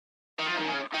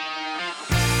Hey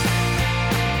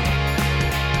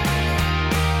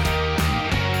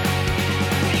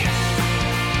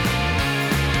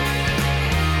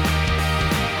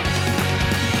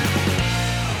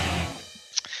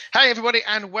everybody,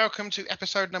 and welcome to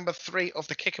episode number 3 of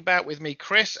the Kickabout with me,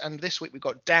 Chris, and this week we've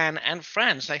got Dan and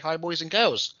Fran. Say hi, boys and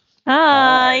girls.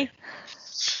 Hi.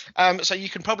 So you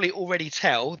can probably already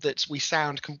tell that we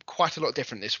sound quite a lot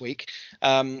different this week.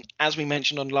 As we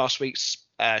mentioned on last week's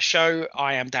show,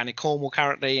 I am down in Cornwall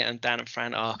currently, and Dan and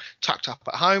Fran are tucked up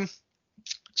at home.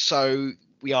 So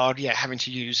we are having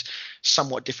to use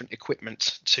somewhat different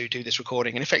equipment to do this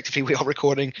recording, and effectively we are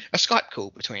recording a Skype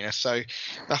call between us, so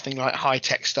nothing like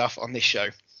high-tech stuff on this show.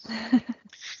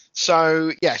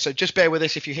 So just bear with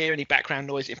us if you hear any background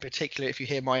noise. In particular, if you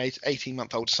hear my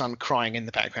 18-month-old son crying in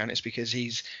the background, it's because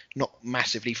he's not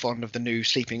massively fond of the new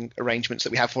sleeping arrangements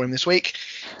that we have for him this week,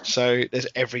 so there's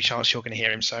every chance you're going to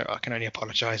hear him, so I can only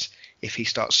apologise if he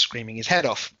starts screaming his head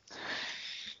off.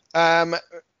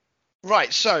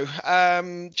 Right, so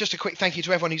just a quick thank you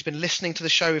to everyone who's been listening to the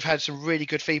show. We've had some really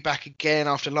good feedback again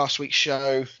after last week's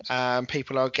show.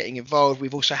 People are getting involved.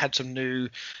 We've also had some new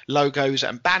logos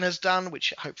and banners done,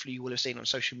 which hopefully you will have seen on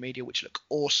social media, which look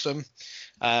awesome.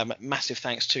 Massive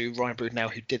thanks to Ryan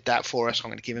Broodnell who did that for us. I'm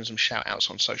going to give him some shout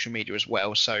outs on social media as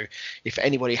well. So if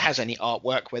anybody has any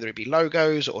artwork, whether it be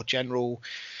logos or general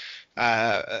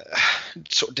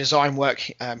sort of design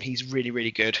work, he's really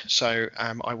good, so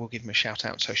I will give him a shout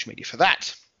out on social media for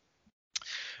that.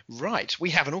 Right, we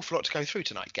have an awful lot to go through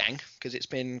tonight, gang, because it's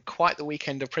been quite the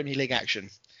weekend of Premier League action.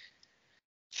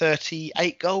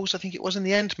 38 goals I think it was in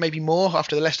the end, maybe more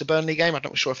after the Leicester Burnley game. I'm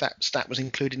not sure if that stat was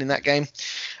included in that game.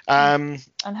 And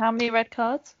how many red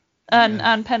cards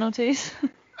and penalties?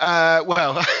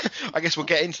 Well, I guess we'll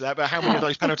get into that, but how many of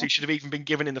those penalties should have even been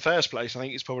given in the first place? I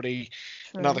think it's probably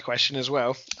another question as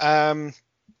well. But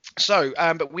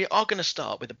we are going to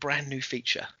start with a brand new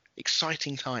feature.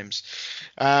 Exciting times.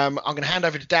 I'm going to hand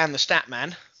over to Dan, the stat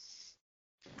man,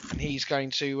 and he's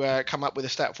going to come up with a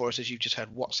stat for us, as you've just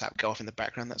heard WhatsApp go off in the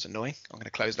background. That's annoying. I'm going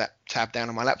to close that tab down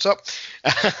on my laptop.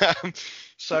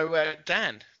 So,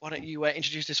 Dan, why don't you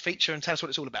introduce this feature and tell us what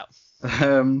it's all about?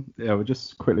 We're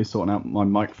just quickly sorting out my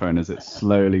microphone as it's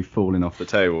slowly falling off the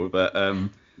table. But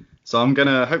so I'm going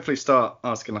to hopefully start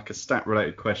asking like a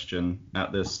stat-related question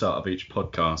at the start of each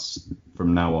podcast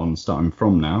from now on, starting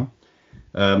from now.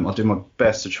 I'll do my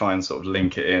best to try and sort of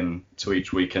link it in to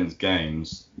each weekend's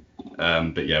games.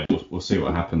 But yeah, we'll see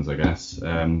what happens, I guess.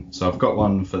 So I've got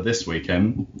one for this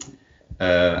weekend.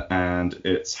 And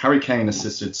it's Harry Kane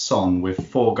assisted Son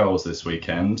with 4 goals this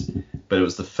weekend, but it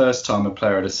was the first time a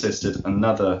player had assisted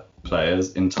another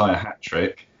player's entire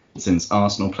hat-trick since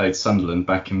Arsenal played Sunderland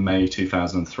back in May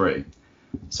 2003.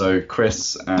 So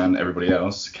Chris and everybody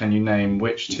else, can you name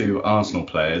which 2 Arsenal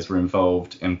players were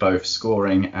involved in both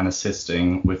scoring and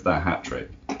assisting with that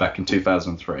hat-trick back in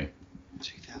 2003?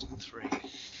 2003.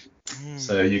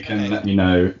 So you can let me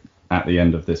know at the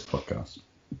end of this podcast.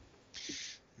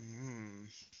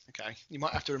 Okay, you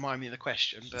might have to remind me of the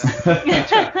question, but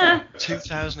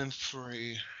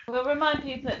 2003. We'll remind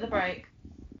people at the break.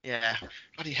 Yeah,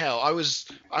 bloody hell! I was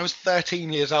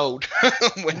 13 years old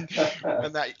when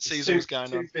that season was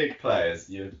going on. 2 big players,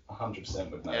 you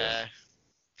 100% would know. Yeah,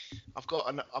 I've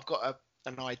got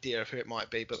an idea of who it might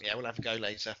be, but yeah, we'll have a go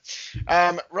later.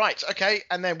 Right, okay,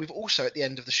 and then we've also at the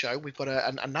end of the show we've got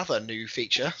another new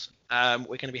feature. We're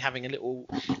going to be having a little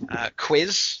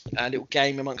quiz, a little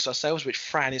game amongst ourselves, which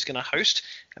Fran is going to host,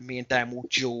 and me and Dan will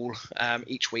duel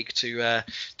each week to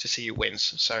see who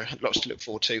wins. So lots to look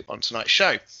forward to on tonight's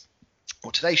show,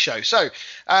 or today's show. So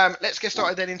let's get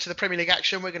started then into the Premier League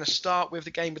action. We're going to start with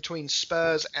the game between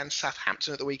Spurs and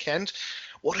Southampton at the weekend.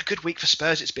 What a good week for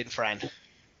Spurs it's been, Fran.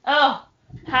 Oh,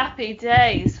 happy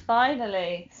days!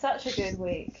 Finally, such a good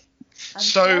week.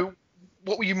 So,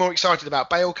 what were you more excited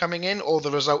about, Bale coming in or the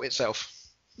result itself?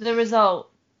 The result.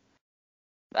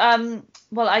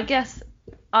 Well, I guess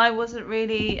I wasn't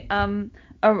really I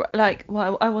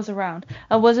was around.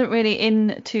 I wasn't really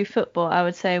into football, I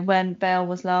would say, when Bale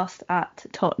was last at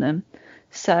Tottenham.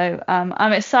 So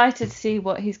I'm excited to see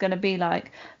what he's going to be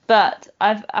like. But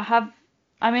I've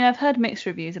heard mixed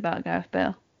reviews about Gareth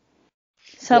Bale.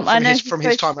 So from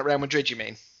his time at Real Madrid, you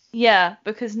mean? Yeah,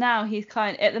 because now he's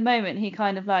at the moment he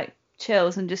kind of like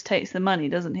chills and just takes the money,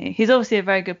 doesn't he? He's obviously a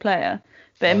very good player,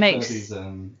 but he's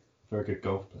a very good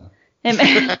golf player.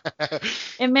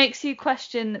 It makes you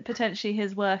question potentially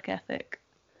his work ethic,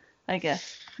 I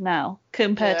guess, now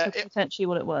compared to potentially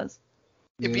what it was.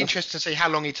 It'd be interesting to see how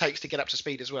long he takes to get up to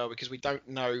speed as well, because we don't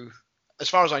know. As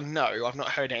far as I know, I've not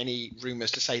heard any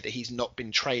rumours to say that he's not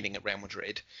been training at Real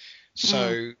Madrid.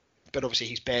 So but obviously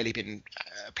he's barely been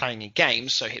playing in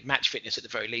games, so his match fitness at the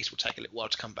very least will take a little while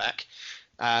to come back.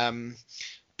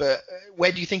 But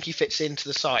where do you think he fits into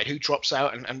the side? Who drops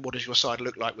out, and what does your side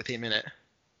look like with him in it?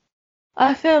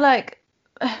 I feel like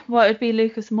it would be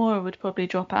Lucas Moura would probably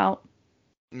drop out.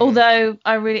 Although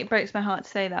it breaks my heart to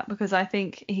say that because I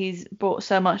think he's brought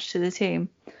so much to the team.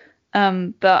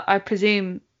 But I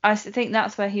think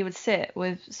that's where he would sit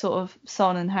with sort of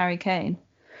Son and Harry Kane.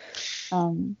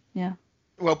 Yeah.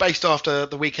 Well, based after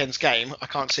the weekend's game, I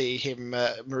can't see him,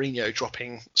 Mourinho,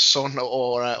 dropping Son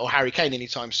or Harry Kane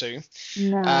anytime soon.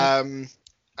 No.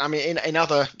 I mean, in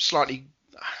other slightly,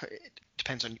 it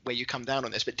depends on where you come down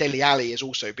on this, but Dele Alli is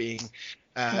also being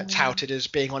touted as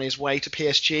being on his way to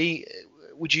PSG.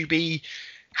 Would you be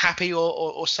happy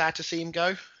or sad to see him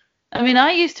go? I mean,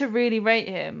 I used to really rate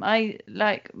him.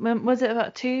 Was it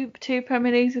about two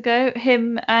Premier Leagues ago?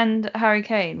 Him and Harry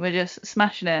Kane were just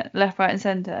smashing it left, right, and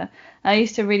centre. I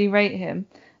used to really rate him,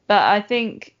 but I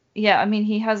think, I mean,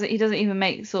 he hasn't even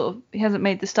made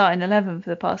the starting 11 for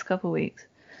the past couple of weeks.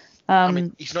 I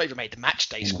mean, he's not even made the match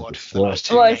day squad for the last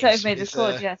 2 Well, games. he's made the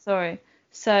squad. Yeah, sorry.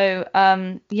 So, I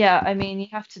mean, you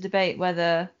have to debate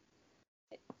whether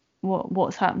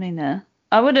what's happening there.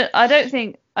 I don't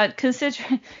think,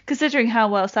 considering how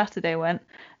well Saturday went,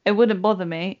 it wouldn't bother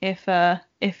me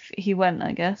if he went.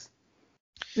 I guess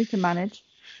we can manage.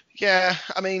 Yeah,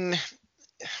 I mean,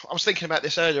 I was thinking about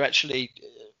this earlier actually,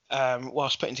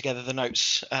 whilst putting together the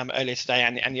notes earlier today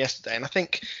and yesterday, and I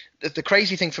think the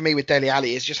crazy thing for me with Dele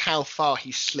Alli is just how far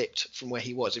he slipped from where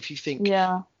he was. If you think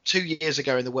 2 years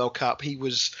ago in the World Cup, he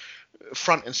was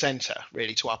front and centre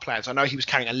really to our plans. I know he was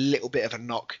carrying a little bit of a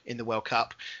knock in the World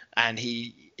Cup, and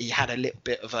he had a little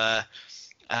bit of a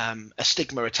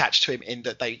stigma attached to him in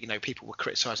that people were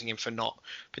criticising him for not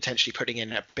potentially putting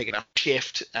in a big enough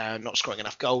shift, not scoring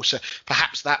enough goals. So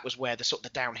perhaps that was where the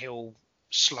downhill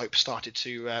slope started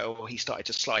to, or he started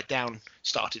to slide down,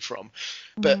 started from.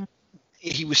 But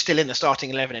he was still in the starting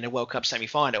 11 in a World Cup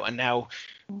semi-final, and now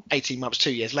 18 months,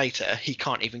 2 years later, he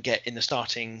can't even get in the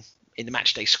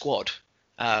matchday squad.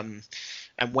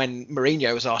 And when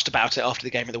Mourinho was asked about it after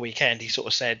the game of the weekend, he sort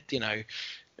of said,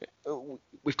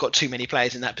 we've got too many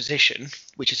players in that position,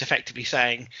 which is effectively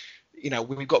saying,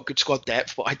 we've got good squad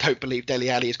depth, but I don't believe Dele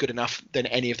Alli is good enough than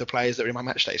any of the players that are in my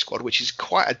matchday squad, which is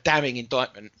quite a damning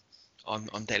indictment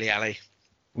on Dele Alli.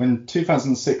 When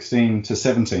 2016 to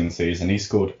 17 season, he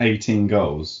scored 18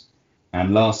 goals,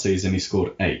 and last season he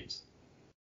scored 8.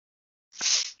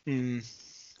 So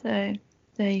there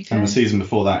you go. And the season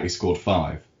before that, he scored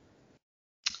 5.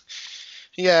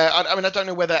 Yeah, I mean, I don't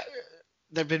know whether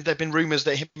there've been rumours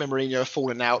that him and Mourinho have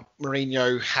fallen out.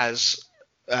 Mourinho has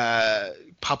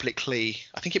publicly,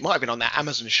 I think it might have been on that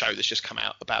Amazon show that's just come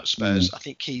out about Spurs. I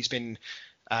think he's been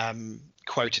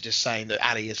quoted as saying that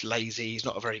Ali is lazy, he's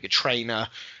not a very good trainer,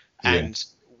 and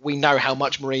we know how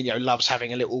much Mourinho loves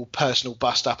having a little personal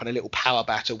bust up and a little power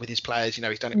battle with his players.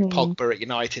 He's done it with Pogba at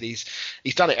United. He's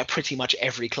done it at pretty much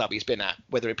every club he's been at,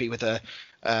 whether it be with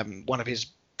one of his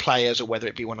players or whether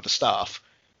it be one of the staff.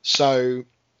 So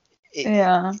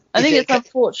I think it's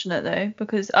unfortunate though,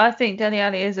 because I think Dele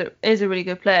Alli is a really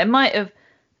good player. It might have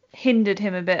hindered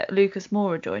him a bit, Lucas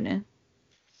Moura joining.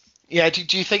 Yeah,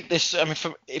 do you think this? I mean,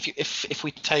 if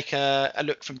we take a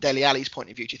look from Dele Alli's point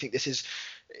of view, do you think this is,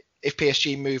 if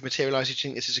PSG move materialises, do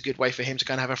you think this is a good way for him to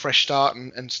kind of have a fresh start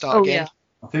and start again? Yeah.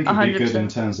 I think it'd be good in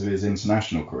terms of his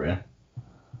international career.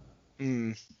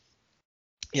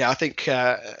 Yeah, I think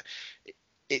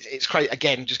it's crazy.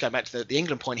 Again, just going back to the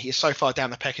England point, he is so far down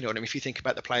the pecking order. I mean, if you think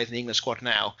about the players in the England squad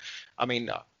now, I mean,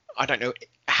 I don't know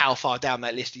how far down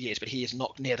that list he is, but he is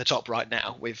not near the top right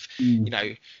now. With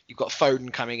you've got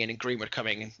Foden coming in and Greenwood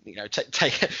coming, and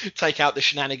take out the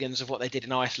shenanigans of what they did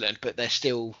in Iceland, but they're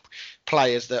still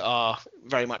players that are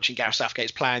very much in Gareth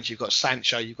Southgate's plans. You've got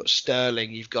Sancho, you've got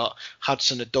Sterling, you've got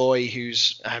Hudson-Odoi,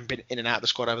 who's been in and out of the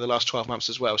squad over the last 12 months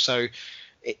as well. So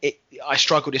I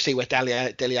struggle to see where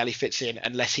Dele Alli fits in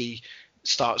unless he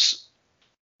starts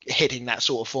hitting that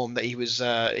sort of form that he was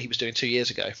doing 2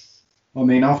 years ago. I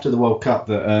mean, after the World Cup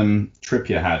that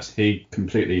Trippier had, he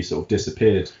completely sort of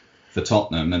disappeared for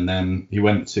Tottenham, and then he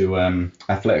went to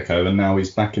Atletico, and now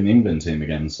he's back in the England team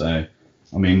again. So,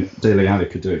 I mean, Dele Alli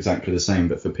could do exactly the same,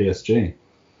 but for PSG.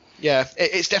 Yeah,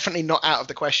 it's definitely not out of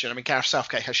the question. I mean, Gareth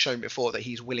Southgate has shown before that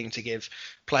he's willing to give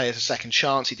players a second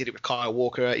chance. He did it with Kyle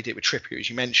Walker. He did it with Trippier, as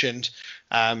you mentioned.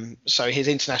 So his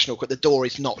international, the door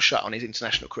is not shut on his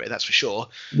international career, that's for sure.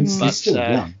 He's still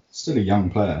young. Still a young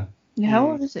player. Yeah,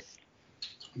 how old is it?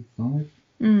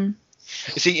 25.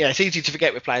 It's easy to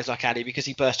forget with players like Ali because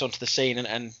he burst onto the scene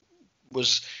and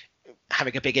was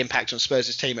having a big impact on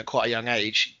Spurs' team at quite a young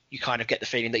age, you kind of get the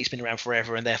feeling that he's been around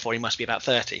forever and therefore he must be about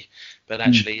 30. But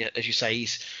actually, as you say,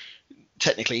 he's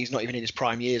not even in his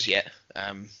prime years yet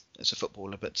as a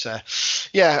footballer. But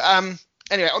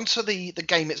anyway, onto the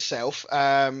game itself.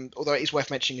 Although it is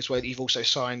worth mentioning as well that you've also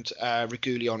signed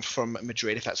Reguilon from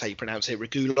Madrid, if that's how you pronounce it.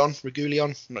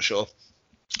 Reguilon. I'm not sure.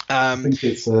 I think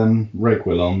it's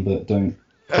Reguilon, but don't.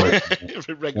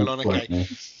 Reguilon,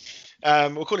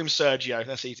 okay. We'll call him Sergio.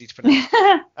 That's easy to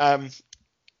pronounce.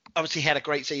 Obviously, he had a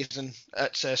great season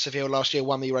at Seville last year,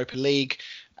 won the Europa League,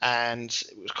 and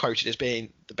was quoted as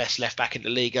being the best left back in the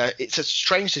Liga. It's a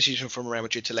strange decision from Real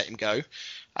Madrid to let him go,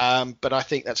 but I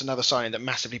think that's another sign that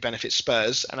massively benefits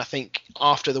Spurs. And I think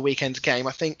after the weekend's game,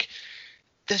 I think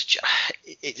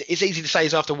it's easy to say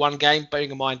it's after one game,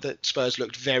 bearing in mind that Spurs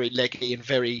looked very leggy and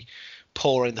very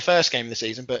poor in the first game of the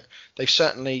season, but they've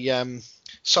certainly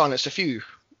silenced a few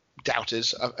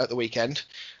doubters at the weekend.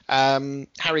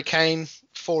 Harry Kane,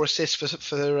 4 assists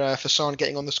for Son,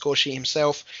 getting on the score sheet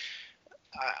himself.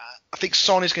 I think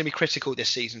Son is going to be critical this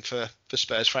season for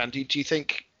Spurs, Fran. Do you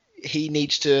think he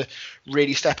needs to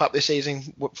really step up this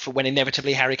season for when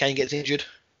inevitably Harry Kane gets injured?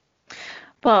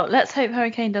 Well, let's hope Harry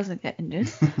Kane doesn't get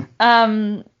injured.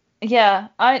 I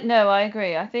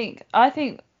agree. I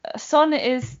think Son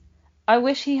is. I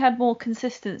wish he had more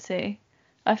consistency.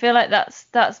 I feel like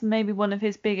that's maybe one of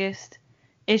his biggest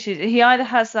issues. He either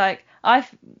has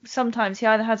sometimes he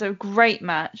either has a great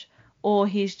match or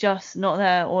he's just not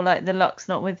there, or like the luck's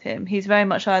not with him. He's very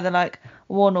much either like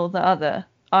one or the other,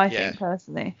 I think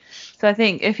personally. So I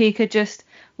think if he could just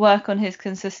work on his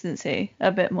consistency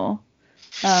a bit more.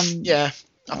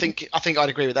 I think I'd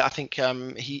agree with that. I think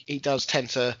he does tend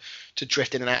to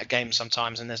drift in and out of games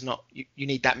sometimes, and there's not you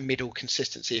need that middle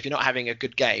consistency. If you're not having a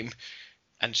good game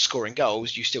and scoring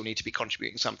goals, you still need to be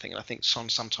contributing something, and I think Son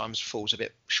sometimes falls a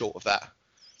bit short of that.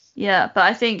 Yeah, but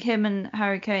I think him and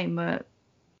Harry Kane were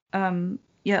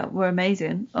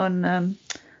amazing on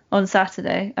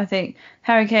Saturday. I think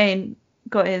Harry Kane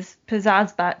got his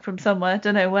pizzazz back from somewhere,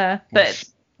 don't know where, but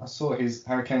I saw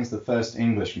Harry Kane's the first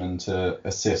Englishman to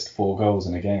assist 4 goals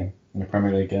in a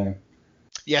Premier League game.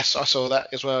 Yes, I saw that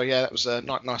as well. Yeah, that was a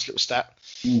nice little stat.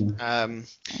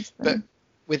 But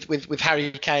with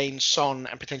Harry Kane, Son,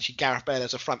 and potentially Gareth Bale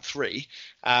as a front three,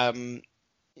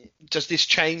 does this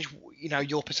change,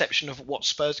 your perception of what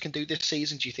Spurs can do this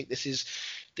season? Do you think this is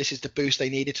the boost they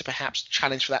needed to perhaps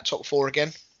challenge for that top 4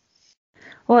 again?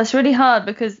 Well, it's really hard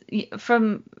because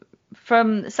from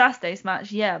Saturday's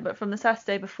match, but from the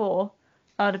Saturday before,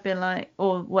 I'd have been like,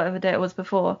 or whatever day it was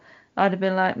before, I'd have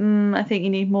been like, I think you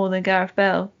need more than Gareth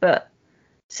Bale. But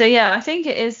so I think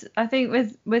it is. I think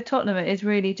with Tottenham, it is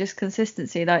really just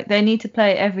consistency. Like they need to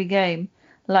play every game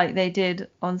like they did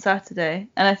on Saturday.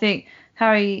 And I think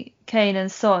Harry Kane and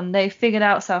Son, they figured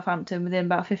out Southampton within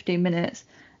about 15 minutes,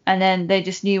 and then they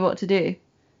just knew what to do,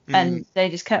 and they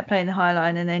just kept playing the high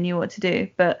line, and they knew what to do.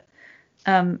 But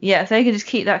if they can just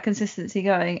keep that consistency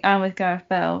going, and with Gareth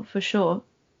Bale, for sure,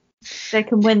 they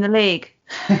can win the league.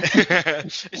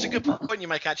 It's a good point you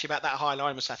make actually about that high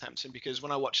line with Southampton, because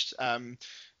when I watched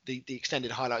the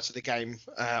extended highlights of the game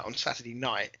on Saturday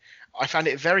night, I found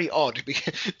it very odd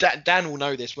because Dan will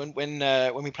know this when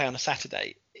we play on a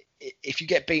Saturday. If you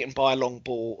get beaten by a long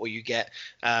ball or you get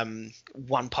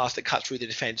one pass that cuts through the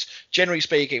defence, generally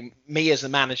speaking, me as the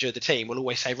manager of the team will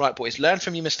always say, right, boys, learn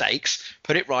from your mistakes,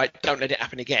 put it right, don't let it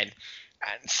happen again.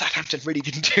 And Southampton really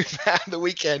didn't do that on the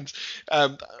weekend.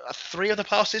 3 of the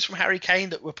passes from Harry Kane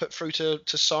that were put through to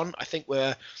Son, I think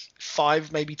were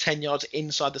 5, maybe 10 yards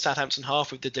inside the Southampton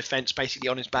half with the defence basically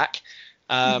on his back.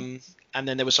 And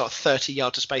then there was sort of 30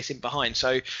 yards of space in behind.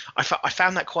 So I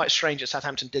found that quite strange that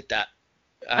Southampton did that.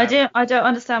 I don't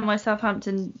understand why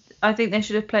Southampton. I think they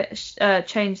should have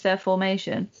changed their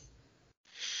formation.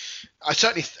 I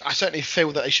certainly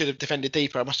feel that they should have defended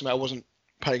deeper. I must admit I wasn't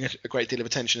paying a great deal of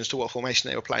attention as to what formation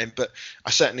they were playing, but I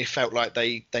certainly felt like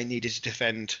they needed to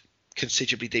defend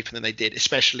considerably deeper than they did,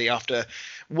 especially after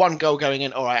one goal going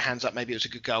in. All right, hands up, maybe it was a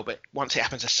good goal, but once it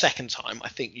happens a second time, I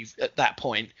think at that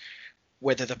point,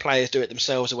 whether the players do it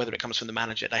themselves or whether it comes from the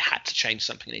manager, they had to change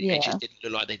something, and it just didn't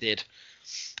look like they did.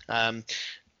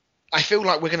 I feel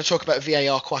like we're going to talk about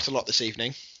VAR quite a lot this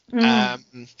evening.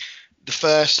 The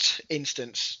first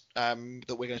instance that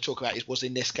we're going to talk about was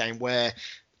in this game where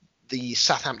the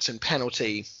Southampton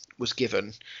penalty was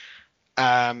given.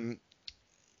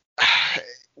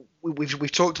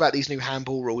 We've talked about these new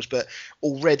handball rules, but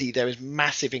already there is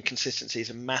massive inconsistencies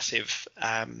and massive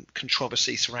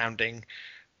controversy surrounding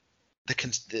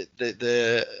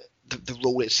the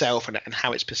rule itself and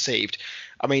how it's perceived.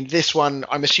 I mean, this one,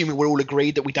 I'm assuming we're all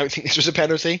agreed that we don't think this was a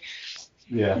penalty.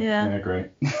 Yeah, Yeah. I agree.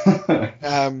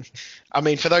 I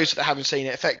mean, for those that haven't seen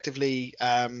it, effectively,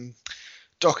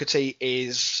 Doherty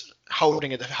is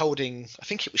holding. I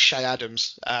think it was Shea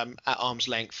Adams at arm's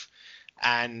length,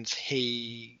 and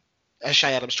as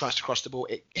Shea Adams tries to cross the ball,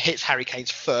 it hits Harry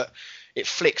Kane's foot. It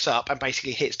flicks up and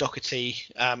basically hits Doherty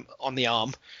on the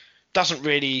arm. Doesn't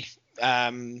really.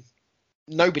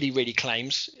 Nobody really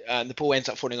claims, and the ball ends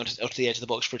up falling onto the edge of the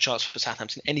box for a chance for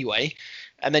Southampton anyway.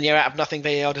 And then out of nothing,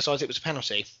 VAR decides it was a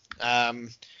penalty.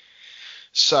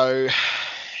 So,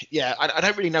 yeah, I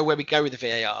don't really know where we go with the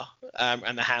VAR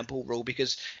and the handball rule,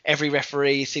 because every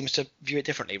referee seems to view it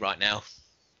differently right now.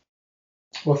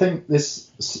 Well, I think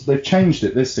they've changed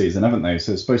it this season, haven't they?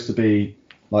 So it's supposed to be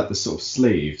like the sort of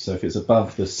sleeve. So if it's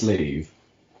above the sleeve,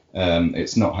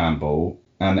 it's not handball,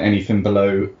 and anything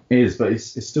below is. But it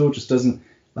still just doesn't.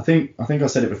 I think I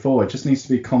said it before. It just needs to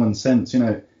be common sense. You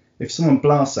know, if someone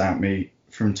blasts at me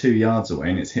from 2 yards away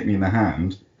and it's hit me in the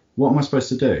hand, what am I supposed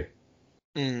to do?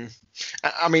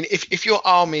 I mean, if your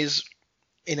arm is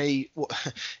in the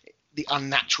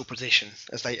unnatural position,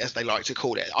 as they like to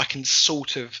call it, I can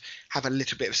sort of have a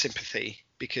little bit of sympathy,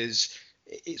 because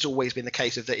it's always been the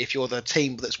case of that if you're the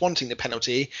team that's wanting the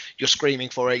penalty, you're screaming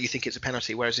for it, you think it's a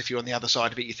penalty, whereas if you're on the other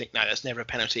side of it, you think, no, that's never a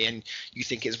penalty, and you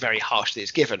think it's very harsh that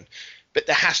it's given. But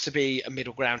there has to be a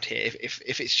middle ground here. If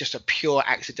it's just a pure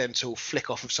accidental flick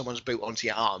off of someone's boot onto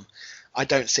your arm, I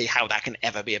don't see how that can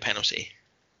ever be a penalty.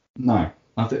 No,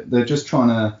 I think they're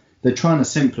trying to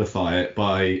simplify it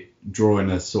by drawing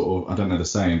a sort of, I don't know the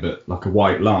saying, but like a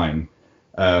white line.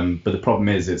 But the problem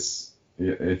is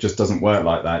it just doesn't work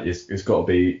like that. It's got to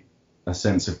be a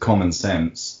sense of common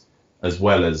sense as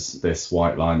well as this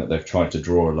white line that they've tried to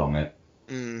draw along it.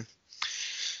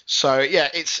 So yeah,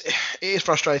 it is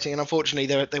frustrating, and unfortunately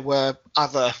there were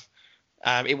other.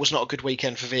 It was not a good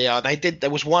weekend for VAR. There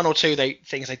was one or two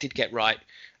things they did get right,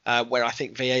 where I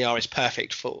think VAR is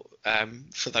perfect for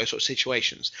those sort of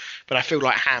situations. But I feel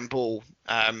like handball,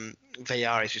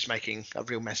 VAR is just making a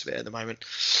real mess of it at the moment.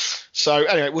 So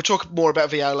anyway, we'll talk more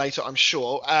about VAR later, I'm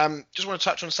sure. Just want to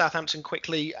touch on Southampton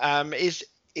quickly. Is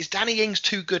Danny Ings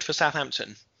too good for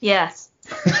Southampton? Yes.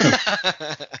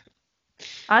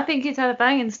 I think he's had a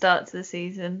banging start to the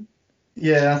season.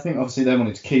 Yeah, I think obviously they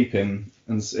wanted to keep him,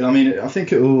 and I mean, I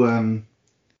think it will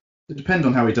depend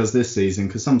on how he does this season,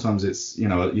 because sometimes it's, you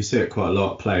know, you see it quite a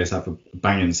lot. Players have a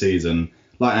banging season,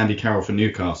 like Andy Carroll for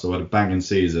Newcastle had a banging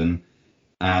season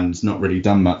and not really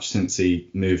done much since he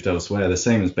moved elsewhere. The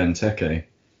same as Benteke.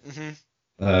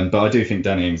 But I do think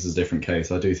Danny Ings is a different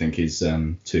case. I do think he's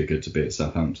too good to be at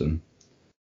Southampton.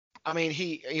 I mean,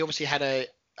 he obviously had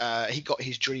he got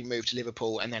his dream move to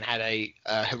Liverpool and then had a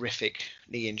horrific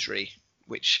knee injury,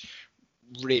 which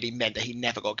really meant that he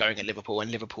never got going at Liverpool,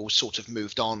 and Liverpool sort of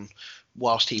moved on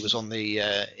whilst he was in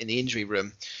the injury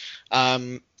room.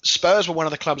 Spurs were one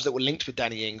of the clubs that were linked with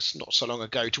Danny Ings not so long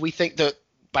ago. Do we think that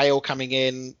Bale coming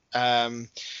in, we'll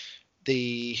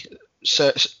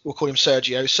call him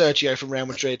Sergio from Real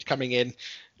Madrid coming in,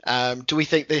 do we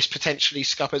think this potentially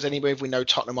scuppers any move? We know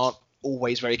Tottenham aren't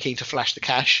always very keen to flash the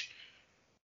cash.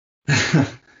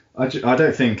 I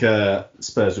don't think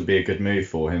Spurs would be a good move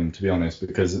for him, to be honest,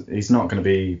 because he's not going to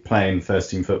be playing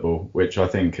first team football, which I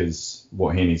think is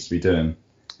what he needs to be doing.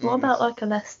 What about like a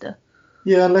Leicester?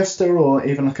 Yeah, Leicester, or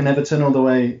even like an Everton, or the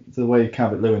way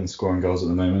Calvert-Lewin's scoring goals at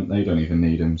the moment, they don't even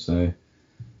need him. So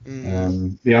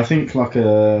yeah, I think like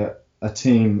a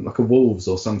team like a Wolves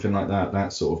or something like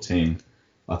that sort of team,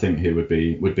 I think he would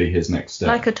be his next step.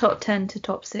 Like a top 10 to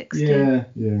top 6 Yeah.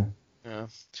 Yeah. I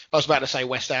was about to say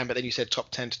West Ham, but then you said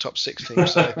top 10 to top 6 team,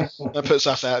 so that puts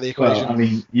us out of the equation. Well, I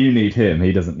mean, you need him,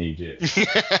 he doesn't need you.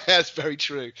 That's very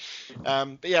true.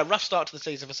 But yeah, rough start to the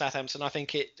season for Southampton. I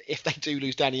think if they do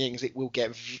lose Danny Ings, it will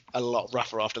get a lot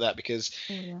rougher after that, because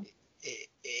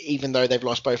even though they've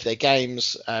lost both their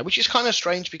games, which is kind of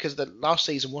strange because the last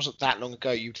season wasn't that long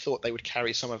ago, you'd thought they would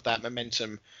carry some of that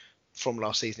momentum from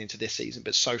last season into this season,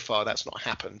 but so far that's not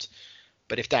happened.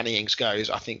 But if Danny Ings goes,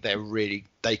 I think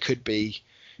they could be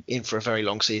in for a very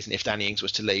long season if Danny Ings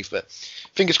was to leave. But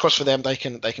fingers crossed for them, they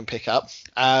can pick up.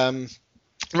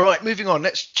 Right, moving on.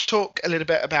 Let's talk a little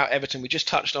bit about Everton. We just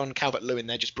touched on Calvert-Lewin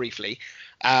there just briefly.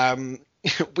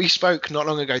 We spoke not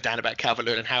long ago, Dan, about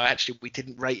Calvert-Lewin and how actually we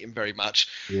didn't rate him very much.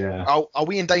 Yeah. Are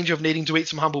we in danger of needing to eat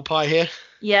some humble pie here?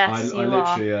 Yes, I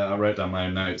literally I wrote down my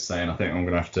own notes saying I think I'm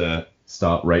going to have to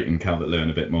start rating Calvert-Lewin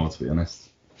a bit more, to be honest.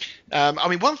 I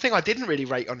mean, one thing I didn't really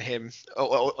rate on him,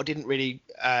 or didn't really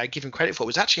give him credit for,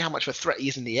 was actually how much of a threat he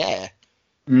is in the air.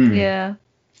 Yeah.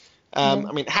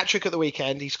 I mean, hat trick at the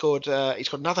weekend. He scored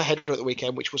another header at the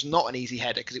weekend, which was not an easy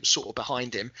header because it was sort of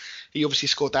behind him. He obviously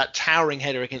scored that towering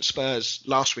header against Spurs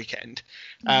last weekend.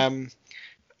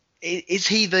 Is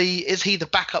he the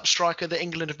backup striker that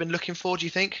England have been looking for? Do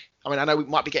you think? I mean, I know we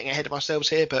might be getting ahead of ourselves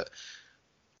here, but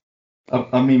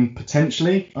I mean,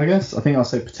 potentially, I guess. I think I'll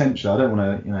say potentially. I don't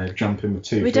want to, jump in with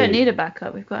 2 We don't need a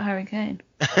backup. We've got Harry Kane.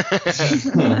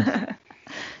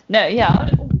 No, yeah,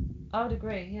 I would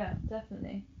agree. Yeah,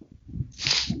 definitely.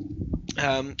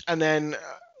 And then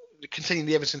continuing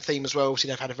the Everton theme as well.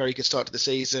 Obviously, they've had a very good start to the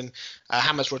season.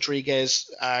 James Rodriguez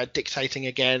dictating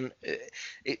again.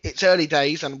 It's early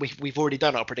days, and we've already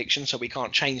done our predictions, so we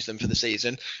can't change them for the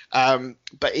season.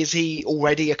 But is he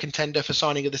already a contender for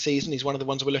signing of the season? He's one of the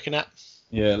ones we're looking at.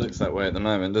 Yeah, it looks that way at the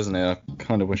moment, doesn't it? I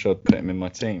kind of wish I'd put him in my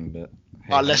team, but.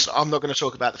 I'm not going to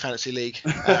talk about the fantasy league.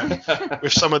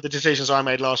 With some of the decisions I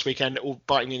made last weekend, all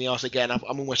biting me in the arse again. I'm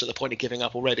almost at the point of giving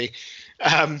up already.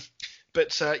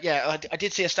 But I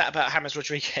did see a stat about James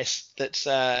Rodriguez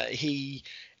that he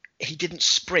didn't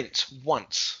sprint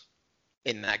once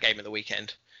in that game of the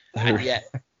weekend, and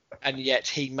yet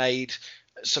he made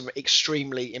some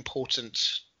extremely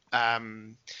important.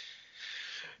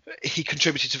 He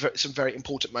contributed to some very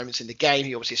important moments in the game.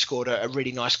 He obviously scored a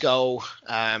really nice goal.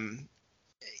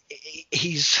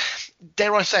 He's,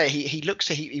 dare I say,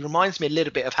 he reminds me a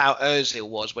little bit of how Ozil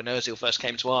was when Ozil first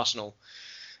came to Arsenal.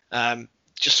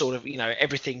 Just sort of,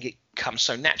 everything it comes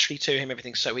so naturally to him.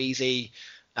 Everything's so easy.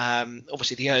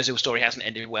 Obviously, the Ozil story hasn't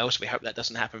ended well, so we hope that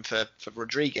doesn't happen for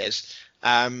Rodriguez.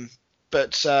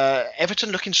 But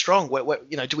Everton looking strong.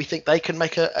 Do we think they can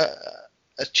make a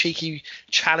cheeky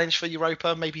challenge for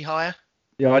Europa, maybe higher?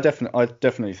 Yeah, I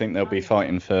definitely think they'll be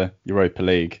fighting for Europa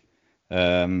League.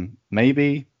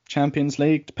 Maybe Champions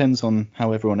League, depends on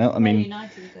how everyone else. I mean,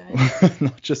 United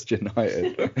not just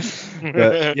United.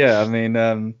 But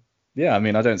I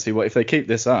mean, I don't see if they keep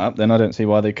this up, then I don't see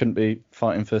why they couldn't be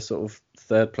fighting for sort of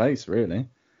third place, really.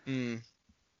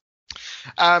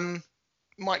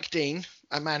 Mike Dean,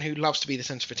 a man who loves to be the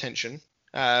centre of attention,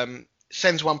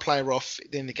 sends one player off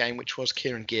in the game, which was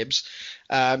Kieran Gibbs.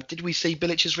 Did we see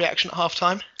Bilic's reaction at half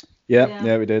time?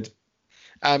 Yeah, we did.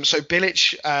 So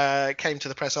Bilic came to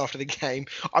the press after the game.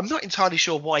 I'm not entirely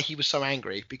sure why he was so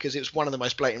angry, because it was one of the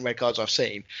most blatant red cards I've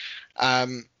seen.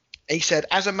 He said,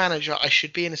 as a manager, I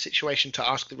should be in a situation to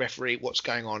ask the referee what's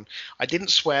going on. I didn't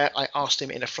swear. I asked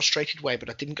him in a frustrated way, but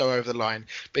I didn't go over the line.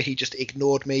 But he just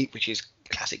ignored me, which is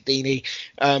classic Deeney,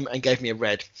 and gave me a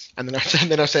red. And then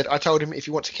I said, I told him, if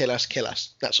you want to kill us, kill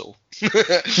us. That's all.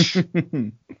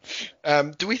 Do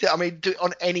we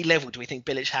on any level, do we think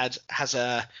Bilic has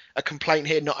a complaint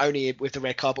here, not only with the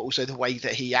red card, but also the way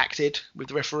that he acted with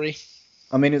the referee?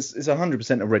 I mean, it's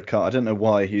 100% a red card. I don't know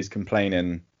why he's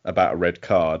complaining about a red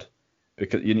card,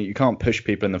 because you can't push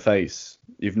people in the face.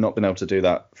 You've not been able to do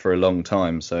that for a long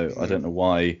time, so I don't know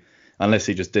why, unless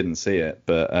he just didn't see it.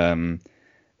 But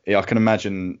I can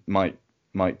imagine Mike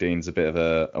Dean's a bit of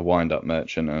a wind-up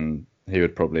merchant, and he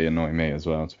would probably annoy me as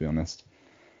well, to be honest.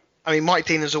 I mean, Mike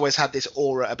Dean has always had this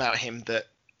aura about him that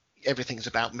everything's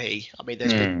about me. I mean,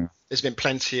 there's been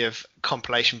plenty of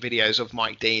compilation videos of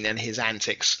Mike Dean and his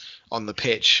antics on the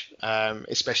pitch,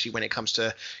 especially when it comes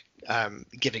to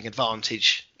giving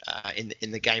advantage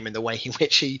in the game, and the way in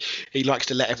which he likes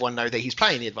to let everyone know that he's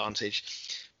playing the advantage.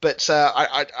 But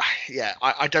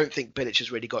I don't think Bilic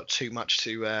has really got too much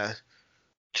to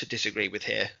disagree with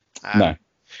here. No.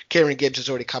 Kieran Gibbs has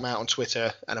already come out on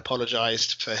Twitter and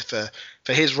apologised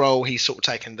for his role. He's sort of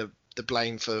taken the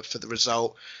blame for the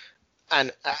result.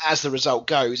 And as the result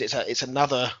goes, it's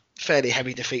another fairly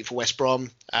heavy defeat for West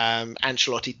Brom.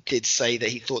 Ancelotti did say that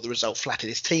he thought the result flattered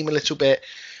his team a little bit,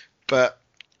 but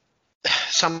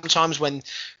sometimes when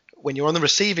you're on the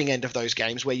receiving end of those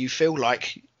games where you feel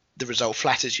like the result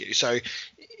flatters you, so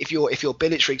if you're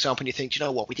Bilic, for example, and you think, you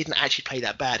know what, we didn't actually play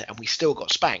that bad and we still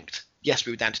got spanked. Yes,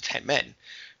 we were down to 10 men,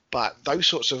 but those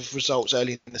sorts of results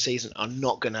early in the season are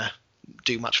not going to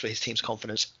do much for his team's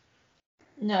confidence.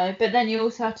 No, but then you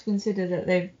also have to consider that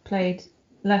they've played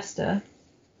Leicester,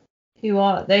 who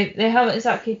are they haven't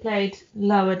exactly played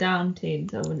lower down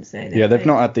teams, I wouldn't say. They've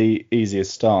not had the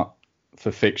easiest start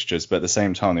for fixtures, but at the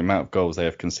same time, the amount of goals they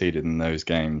have conceded in those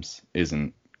games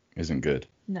isn't good.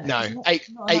 No, eight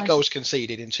goals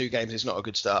conceded in 2 games is not a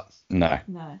good start. No.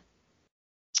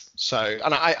 So,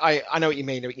 and I know what you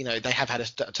mean. You know, they have had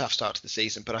a tough start to the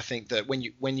season, but I think that when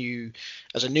you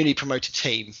as a newly promoted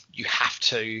team, you have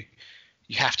to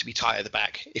be tight at the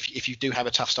back. If you do have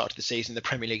a tough start to the season, the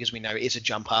Premier League, as we know, is a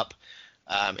jump up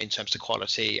in terms of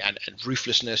quality and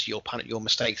ruthlessness. Your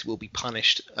mistakes will be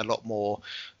punished a lot more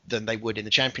than they would in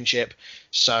the Championship.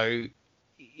 So,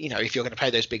 if you're going to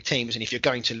play those big teams and if you're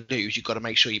going to lose, you've got to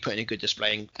make sure you put in a good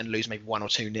display and lose maybe 1 or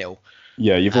 2-0.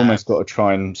 Yeah, you've almost got to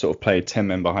try and sort of play 10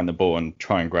 men behind the ball and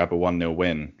try and grab a 1-0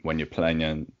 win when you're playing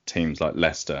in teams like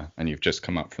Leicester and you've just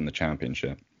come up from the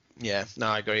Championship. Yeah, no,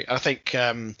 I agree. I think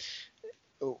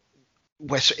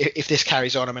if this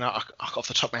carries on, I mean, off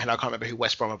the top of my head, I can't remember who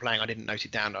West Brom are playing. I didn't note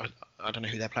it down. I don't know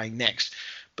who they're playing next.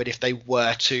 But if they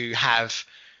were to have,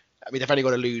 I mean, they've only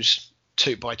got to lose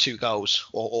by 2 goals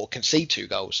or concede 2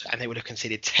 goals, and they would have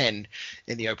conceded 10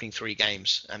 in the opening 3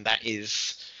 games, and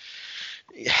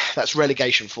that's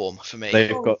relegation form for me.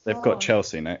 They've got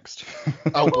Chelsea next.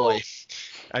 Oh boy.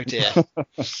 Oh dear.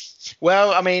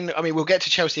 Well, I mean, we'll get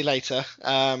to Chelsea later.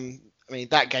 I mean,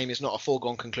 that game is not a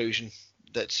foregone conclusion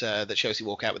that Chelsea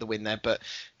walk out with a win there, but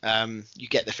you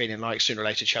get the feeling like sooner or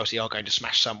later Chelsea are going to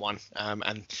smash someone,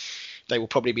 and they will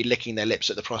probably be licking their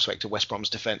lips at the prospect of West Brom's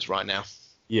defence right now.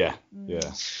 Yeah.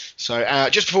 So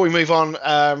just before we move on,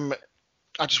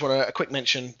 I just want a quick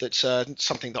mention that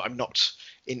something that I'm not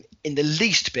in the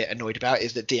least bit annoyed about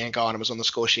is that Dean Garner was on the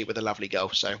score sheet with a lovely goal.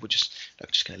 So I'm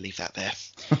just going to leave that there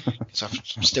because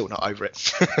I'm still not over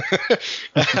it.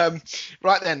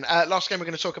 Right then, last game we're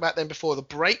going to talk about then before the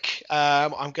break.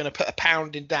 I'm going to put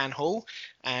 £1 in Dan Hall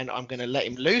and I'm going to let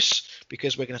him loose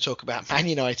because we're going to talk about Man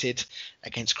United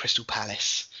against Crystal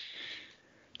Palace.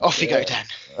 Off you go, Dan.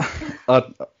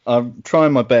 I'm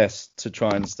trying my best to try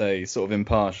and stay sort of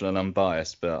impartial and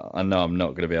unbiased, but I know I'm not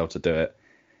going to be able to do it.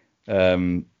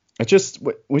 We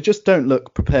just don't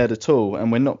look prepared at all,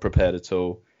 and we're not prepared at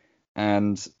all.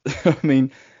 And I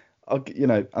mean,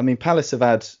 Palace have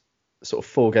had sort of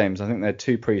 4 games. I think they had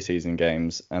 2 pre-season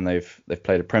games, and they've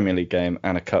played a Premier League game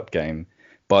and a cup game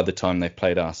by the time they've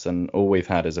played us, and all we've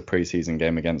had is a pre-season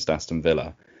game against Aston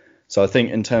Villa. So I think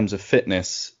in terms of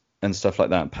fitness and stuff like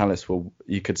that,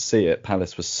 you could see it.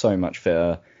 Palace was so much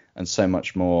fitter and so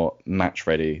much more match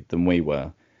ready than we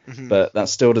were. Mm-hmm. But that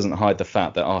still doesn't hide the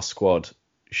fact that our squad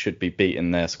should be beating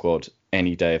their squad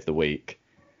any day of the week.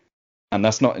 And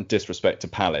that's not in disrespect to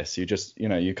Palace. You just,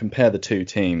 you compare the 2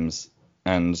 teams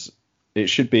and it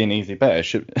should be an easy bet.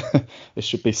 It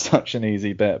should be such an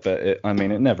easy bet, but it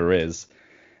never is.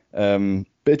 But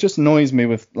it just annoys me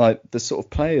with like the sort of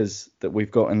players that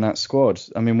we've got in that squad.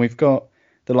 I mean, we've got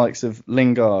the likes of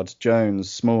Lingard,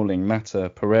 Jones, Smalling, Mata,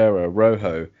 Pereira,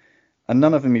 Rojo, and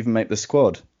none of them even make the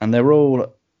squad. And they're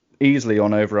all easily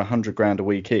on over 100 grand a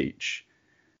week each.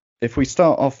 If we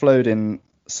start offloading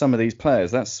some of these players,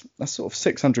 that's sort of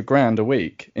 600 grand a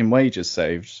week in wages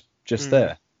saved just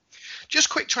there.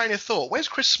 Just quick train of thought. Where's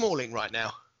Chris Smalling right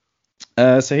now?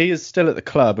 So he is still at the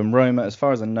club, and Roma, as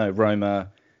far as I know,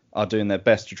 Roma are doing their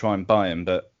best to try and buy him,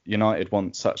 but United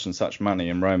want such and such money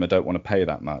and Roma don't want to pay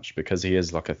that much because he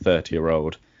is like a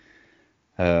 30-year-old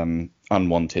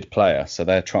unwanted player. So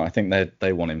they're trying. I think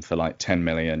they want him for like 10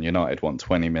 million. United want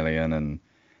 20 million, and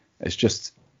it's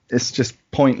just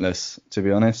pointless, to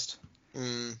be honest.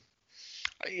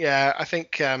 Yeah, I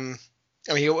think.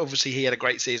 Obviously he had a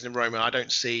great season in Roma. I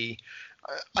don't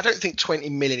think 20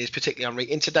 million is particularly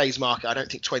unreasonable in today's market. I don't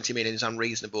think 20 million is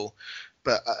unreasonable.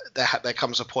 But there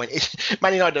comes a point.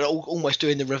 Man United are almost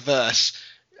doing the reverse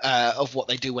of what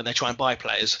they do when they try and buy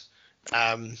players,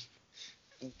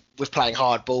 with playing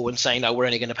hardball and saying, no, we're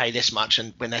only going to pay this much.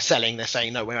 And when they're selling, they're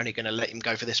saying, no, we're only going to let him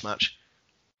go for this much.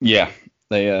 Yeah,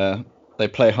 they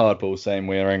play hardball saying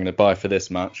we're only going to buy for this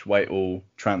much, wait all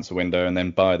transfer window and then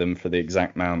buy them for the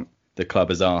exact amount the club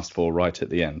has asked for right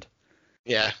at the end.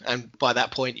 Yeah, and by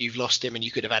that point you've lost him, and you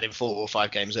could have had him 4 or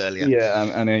 5 games earlier. Yeah,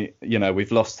 and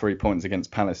we've lost 3 points against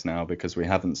Palace now because we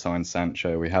haven't signed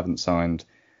Sancho, we haven't signed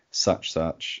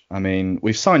such. I mean,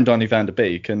 we've signed Donny van der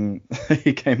Beek, and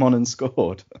he came on and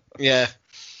scored. Yeah.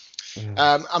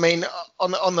 I mean,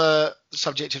 on the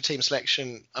subject of team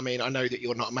selection, I mean, I know that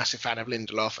you're not a massive fan of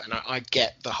Lindelof, and I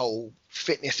get the whole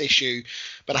fitness issue,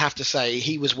 but I have to say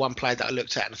he was one player that I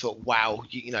looked at and thought, wow,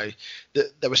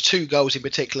 there was 2 goals in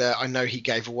particular. I know he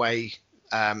gave away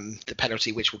the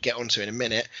penalty, which we'll get onto in a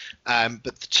minute, but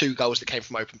the 2 goals that came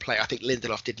from open play, I think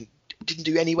Lindelof didn't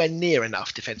do anywhere near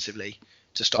enough defensively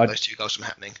to stop those 2 goals from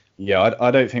happening. Yeah,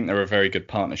 I don't think they're a very good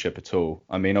partnership at all.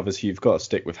 I mean, obviously you've got to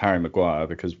stick with Harry Maguire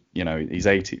because he was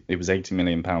 £80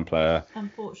 million player.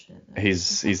 Unfortunately,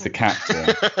 he's the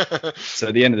captain. So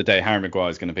at the end of the day, Harry Maguire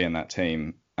is going to be in that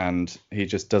team, and he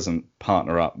just doesn't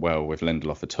partner up well with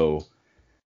Lindelof at all.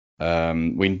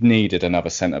 We needed another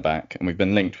centre back, and we've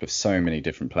been linked with so many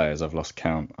different players. I've lost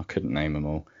count. I couldn't name them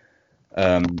all.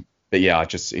 But yeah,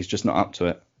 he's just not up to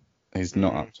it. He's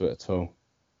not up to it at all.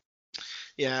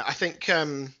 Yeah, I think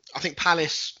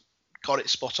Palace got it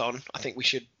spot on. I think we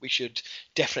should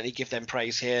definitely give them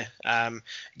praise here.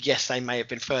 Yes, they may have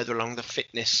been further along the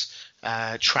fitness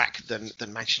track than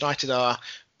Manchester United are,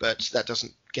 but that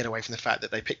doesn't get away from the fact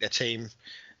that they picked their team.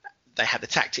 They had the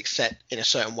tactics set in a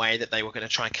certain way that they were going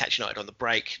to try and catch United on the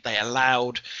break. They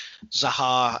allowed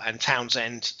Zaha and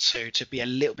Townsend to be a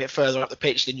little bit further up the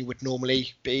pitch than you would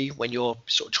normally be when you're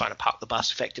sort of trying to park the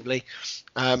bus effectively,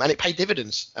 and it paid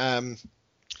dividends.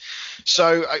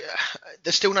 So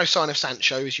there's still no sign of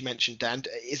Sancho, as you mentioned, Dan.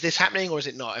 Is this happening or is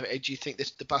it not? Do you think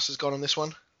the bus has gone on this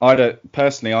one? I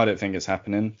don't think it's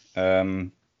happening.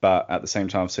 But at the same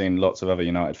time, I've seen lots of other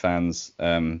United fans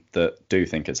that do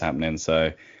think it's happening.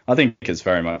 So I think it's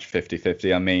very much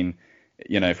 50-50. I mean,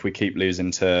 if we keep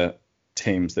losing to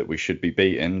teams that we should be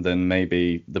beating, then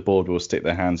maybe the board will stick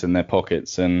their hands in their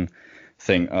pockets and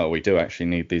think, oh, we do actually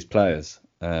need these players.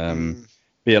 But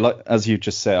yeah, like as you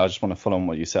just said, I just want to follow on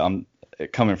what you said. I'm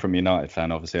coming from a United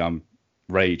fan, obviously I'm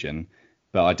raging,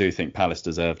 but I do think Palace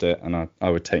deserved it, and I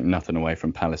would take nothing away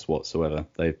from Palace whatsoever.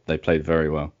 They played very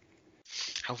well.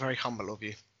 How very humble of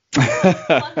you. What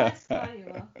a nice guy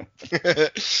you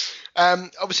are.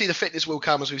 Obviously, the fitness will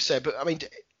come, as we've said, but I mean,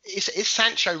 is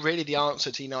Sancho really the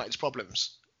answer to United's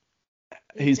problems?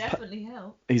 He's definitely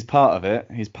helped. He's part of it.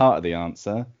 He's part of the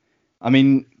answer. I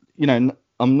mean,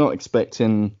 I'm not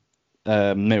expecting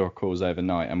miracles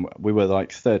overnight, and we were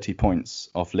like 30 points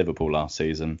off Liverpool last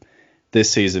season.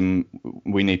 This season,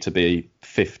 we need to be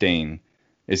 15.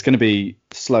 It's going to be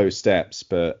slow steps,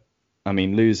 but I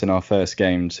mean, losing our first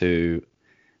game to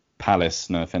Palace,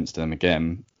 no offence to them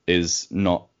again, is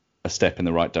not a step in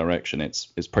the right direction. It's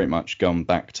pretty much gone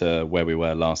back to where we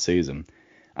were last season.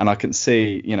 And I can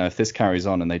see, if this carries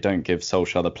on and they don't give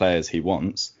Solskjaer the players he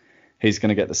wants, he's going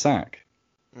to get the sack.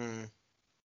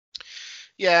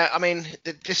 Yeah, I mean,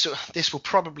 this will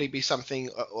probably be something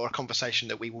or a conversation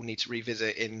that we will need to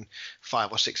revisit in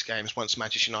 5 or 6 games once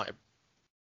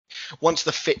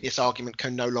the fitness argument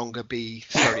can no longer be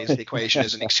thrown into the equation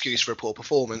as an excuse for a poor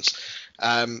performance.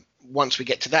 Once we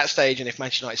get to that stage, and if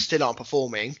Manchester United still aren't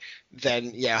performing,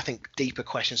 then yeah, I think deeper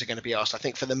questions are going to be asked. I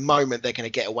think for the moment they're going to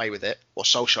get away with it, or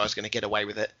Solskjaer is going to get away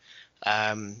with it,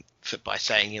 by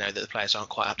saying that the players aren't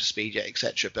quite up to speed yet,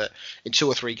 etc. But in 2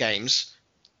 or 3 games,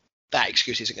 that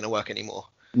excuse isn't going to work anymore.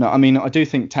 No, I mean, I do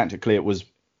think tactically it was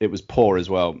poor as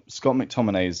well. Scott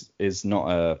McTominay is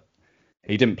not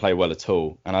he didn't play well at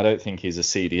all, and I don't think he's a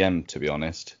CDM, to be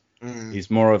honest. He's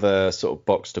more of a sort of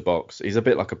box to box. He's a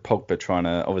bit like a Pogba, trying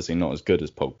to, obviously not as good as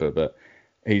Pogba, but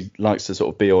he likes to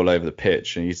sort of be all over the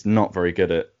pitch, and he's not very good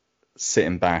at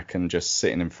sitting back and just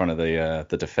sitting in front of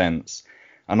the defence.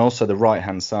 And also the right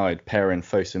hand side, pairing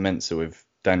Fosu Mensah with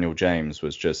Daniel James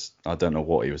was just, I don't know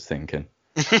what he was thinking.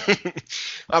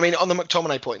 I mean, on the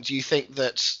McTominay point, do you think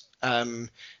that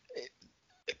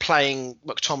playing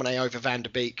McTominay over Van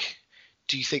der Beek,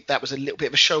 do you think that was a little bit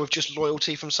of a show of just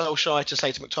loyalty from Solskjaer to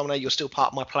say to McTominay, you're still part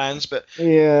of my plans? But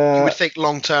yeah, you would think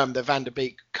long term that Van der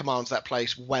Beek commands that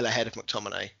place well ahead of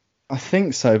McTominay. I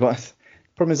think so, but the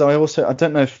problem is I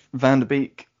don't know if Van der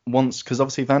Beek wants, because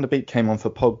obviously Van der Beek came on for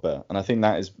Pogba, and I think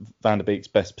that is Van der Beek's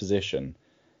best position,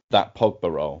 that Pogba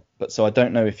role. But so I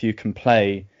don't know if you can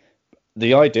play.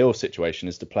 The ideal situation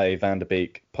is to play Van der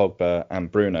Beek, Pogba and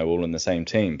Bruno all in the same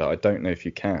team, but I don't know if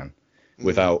you can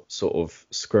without sort of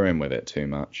screwing with it too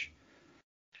much.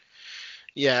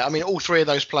 Yeah, I mean, all 3 of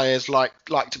those players like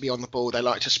to be on the ball. They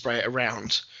like to spray it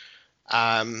around.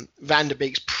 Van der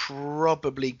Beek's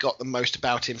probably got the most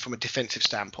about him from a defensive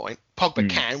standpoint. Pogba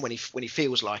can when he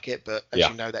feels like it, but as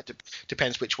you know, that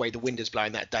depends which way the wind is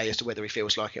blowing that day as to whether he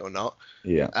feels like it or not.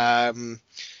 Yeah.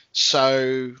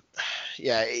 So,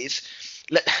 yeah,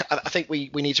 I think we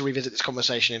need to revisit this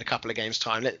conversation in a couple of games'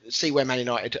 time. Let's see where Man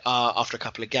United are after a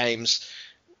couple of games.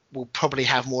 We'll probably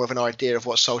have more of an idea of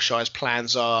what Solskjaer's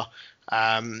plans are.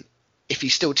 If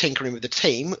he's still tinkering with the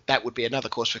team, that would be another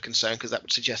cause for concern, because that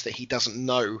would suggest that he doesn't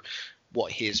know what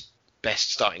his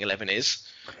best starting 11 is.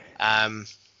 Well,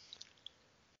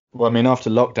 I mean, after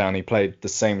lockdown, he played the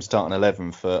same starting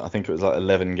 11 for, I think it was like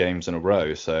 11 games in a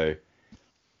row. So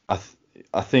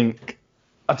I think,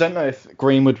 I don't know if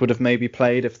Greenwood would have maybe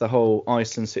played if the whole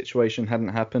Iceland situation hadn't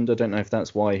happened. I don't know if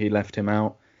that's why he left him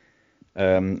out.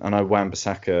 I know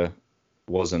Wan-Bissaka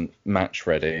wasn't match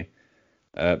ready.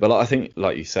 But I think,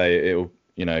 like you say, it'll,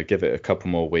 give it a couple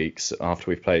more weeks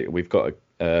after we've played. We've got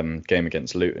a game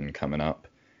against Luton coming up.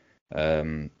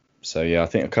 So, yeah, I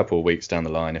think a couple of weeks down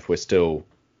the line, if we're still...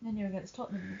 And you're against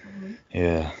Tottenham, probably.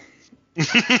 Yeah.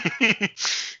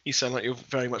 You sound like you're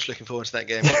very much looking forward to that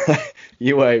game.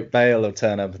 You wait, Bale will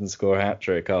turn up and score a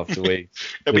hat-trick after we...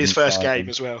 It'll be his first game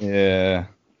as well. Yeah.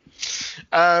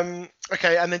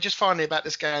 Okay, and then just finally about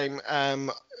this game,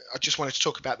 I just wanted to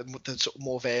talk about the sort of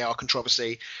more VAR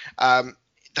controversy. The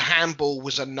handball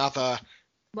was another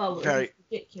very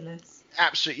ridiculous.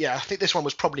 Absolutely, yeah. I think this one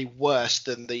was probably worse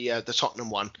than the Tottenham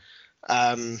one.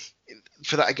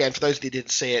 For that, again, for those that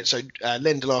didn't see it, so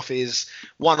Lindelof is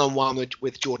one-on-one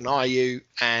with Jordan Ayew,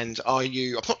 and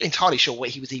Ayew, I'm not entirely sure what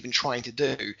he was even trying to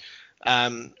do.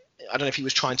 I don't know if he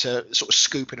was trying to sort of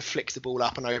scoop and flick the ball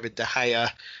up and over De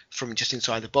Gea from just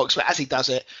inside the box, but as he does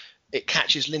it, it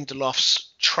catches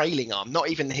Lindelof's trailing arm, not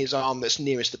even his arm that's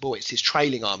nearest the ball, it's his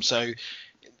trailing arm. So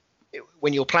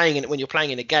when you're playing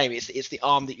in a game, it's the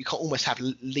arm that you can almost have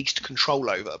least control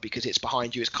over because it's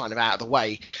behind you, it's kind of out of the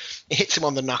way. It hits him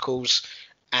on the knuckles,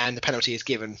 and the penalty is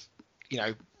given,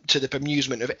 to the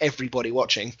bemusement of everybody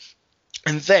watching.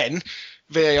 And then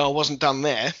VAR wasn't done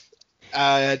there.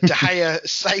 De Gea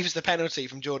saves the penalty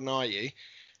from Jordan Ayew,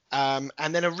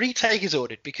 and then a retake is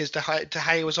ordered because De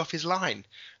Gea was off his line.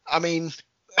 I mean,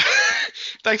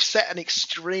 they've set an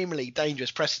extremely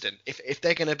dangerous precedent if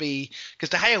they're going to be, because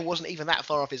De Gea wasn't even that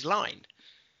far off his line.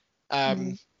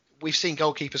 We've seen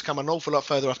goalkeepers come an awful lot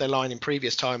further off their line in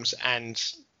previous times and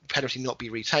penalty not be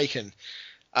retaken.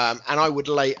 And I would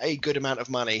lay a good amount of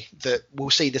money that we'll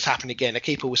see this happen again. A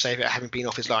keeper will save it having been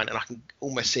off his line, and I can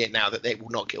almost see it now that they will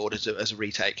not get ordered as a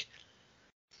retake.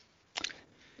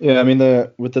 Yeah, I mean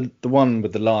with the one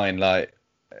with the line, like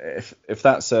if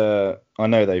that's I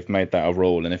know they've made that a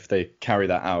rule, and if they carry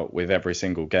that out with every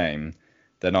single game,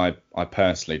 then I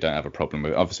personally don't have a problem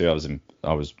with it. Obviously,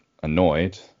 I was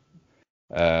annoyed,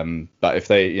 but if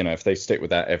they stick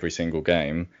with that every single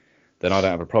game, then I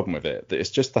don't have a problem with it. It's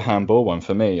just the handball one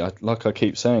for me. Like I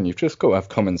keep saying, you've just got to have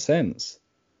common sense.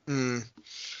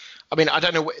 I mean, I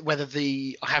don't know whether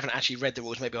I haven't actually read the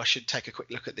rules. Maybe I should take a quick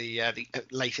look at the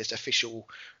latest official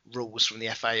rules from the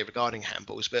FA regarding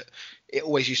handballs. But it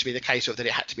always used to be the case that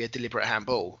it had to be a deliberate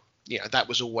handball. That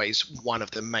was always one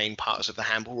of the main parts of the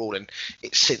handball rule, and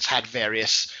it's since had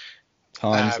various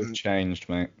times have changed,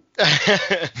 mate.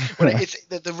 Well,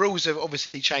 the rules have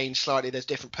obviously changed slightly. There's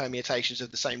different permutations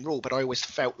of the same rule, but I always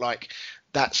felt like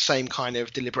that same kind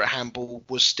of deliberate handball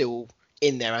was still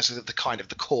in there as the kind of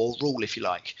the core rule, if you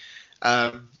like.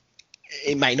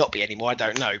 It may not be anymore, I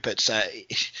don't know, but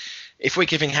if we're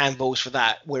giving handballs for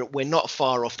that, we're not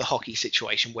far off the hockey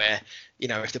situation where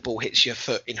if the ball hits your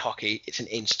foot in hockey, it's an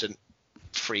instant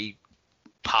free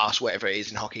pass, whatever it is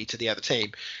in hockey, to the other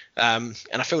team. And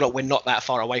I feel like we're not that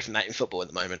far away from that in football at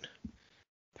the moment.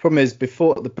 The problem is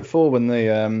before when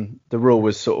the rule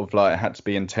was sort of like had to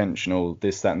be intentional,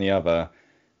 this, that, and the other.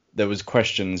 There was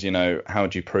questions, how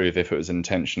do you prove if it was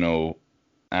intentional?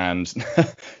 And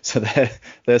so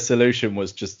their solution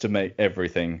was just to make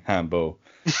everything handball.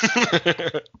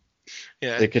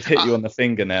 Yeah, they could hit you on the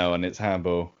fingernail and it's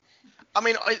handball. I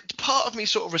mean, part of me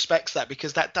sort of respects that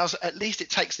because that does, at least it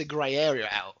takes the grey area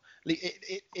out.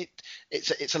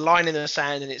 It's a line in the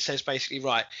sand and it says basically,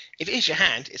 right, if it is your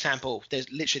hand, it's handball. There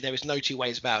is no two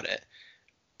ways about it.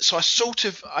 So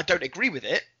I don't agree with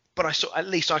it, but at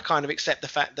least I kind of accept the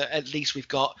fact that at least we've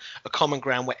got a common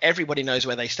ground where everybody knows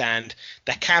where they stand.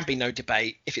 There can be no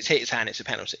debate. If it's hit his hand, it's a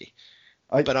penalty.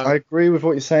 I agree with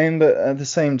what you're saying, but at the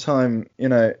same time,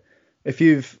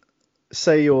 if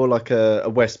say you're like a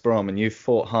West Brom and you've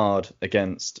fought hard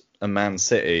against a Man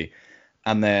City,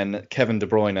 and then Kevin De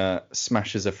Bruyne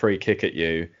smashes a free kick at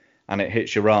you and it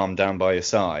hits your arm down by your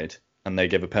side and they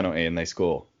give a penalty and they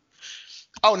score.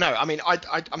 Oh no, I mean, I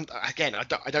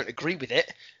don't agree with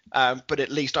it, but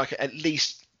at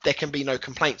least there can be no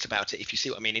complaints about it, if you see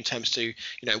what I mean, in terms to,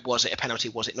 was it a penalty,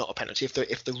 was it not a penalty?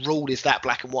 If the rule is that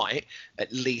black and white,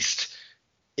 at least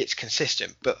it's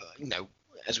consistent. But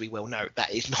as we well know,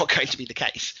 that is not going to be the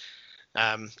case.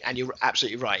 And you're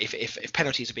absolutely right. If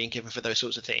penalties are being given for those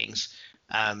sorts of things,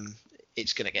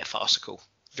 it's going to get farcical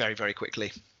very, very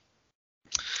quickly.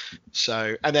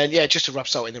 So, and then, just to rub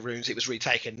salt in the wounds, it was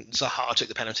retaken. Zaha took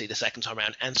the penalty the second time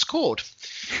around and scored.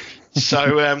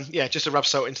 So, just to rub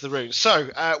salt into the wounds. So,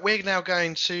 we're now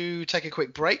going to take a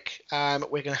quick break. We're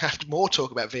going to have more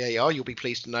talk about VAR, you'll be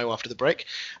pleased to know, after the break.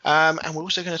 And we're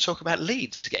also going to talk about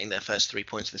Leeds getting their first 3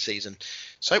 points of the season.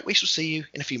 So, we shall see you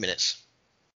in a few minutes.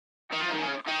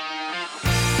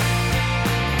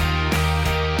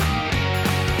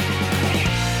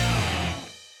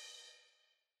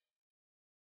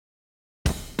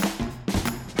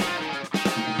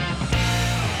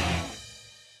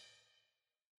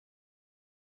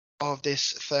 Of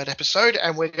this third episode,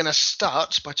 and we're going to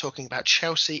start by talking about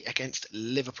Chelsea against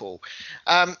Liverpool.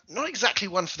 Not exactly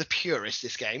one for the purists,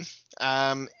 this game.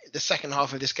 The second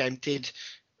half of this game did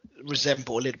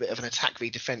resemble a little bit of an attack v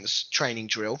defence training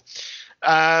drill.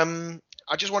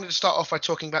 I just wanted to start off by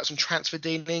talking about some transfer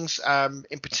dealings.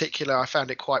 In particular, I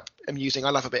found it quite amusing. I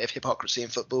love a bit of hypocrisy in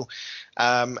football.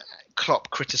 Klopp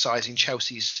criticising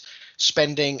Chelsea's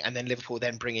spending, and then Liverpool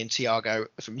then bring in Thiago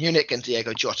from Munich and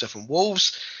Diego Jota from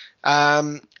Wolves.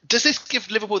 Does this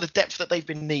give Liverpool the depth that they've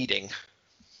been needing?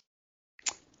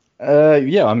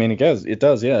 Yeah, I mean, it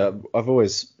does. Yeah, I've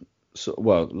always,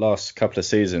 last couple of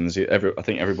seasons, I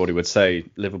think everybody would say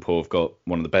Liverpool have got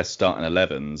one of the best starting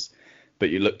 11s, but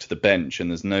you look to the bench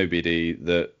and there's nobody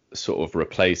that sort of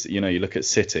replace. You look at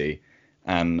City,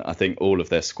 and I think all of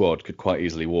their squad could quite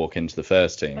easily walk into the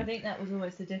first team. I think that was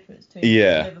always the difference between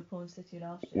Liverpool and City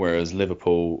last year. Whereas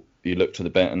Liverpool, you look to the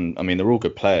bench, and I mean, they're all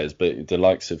good players, but the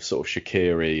likes of sort of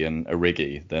Shaqiri and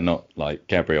Origi, they're not like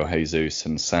Gabriel Jesus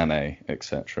and Sané,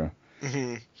 etc.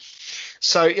 Mm-hmm.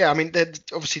 So yeah, I mean,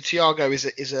 obviously Thiago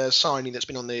is a signing that's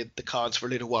been on the cards for a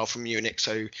little while from Munich.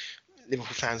 So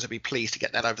Liverpool fans will be pleased to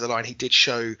get that over the line. He did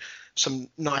show some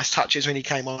nice touches when he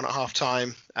came on at half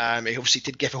time. He obviously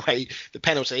did give away the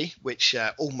penalty, which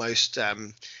almost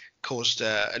caused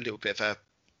a little bit of a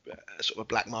sort of a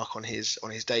black mark on his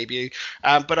debut.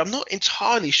 But I'm not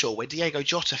entirely sure where Diego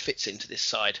Jota fits into this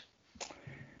side.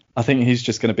 I think he's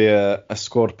just going to be a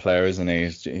squad player, isn't he?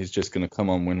 He's just going to come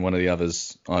on when one of the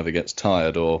others either gets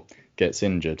tired or gets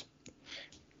injured.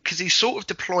 Because he's sort of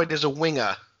deployed as a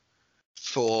winger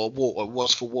for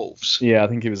Wolves. Yeah, I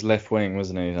think he was left wing,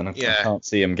 wasn't he? And I can't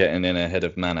see him getting in ahead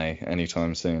of Mane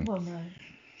anytime soon. Well, no.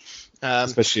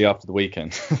 Especially after the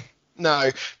weekend. No,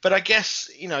 but I guess,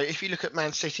 if you look at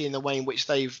Man City and the way in which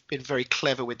they've been very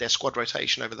clever with their squad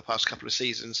rotation over the past couple of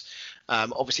seasons,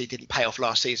 obviously it didn't pay off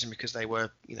last season because they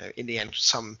were, in the end,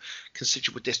 some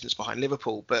considerable distance behind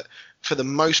Liverpool. But for the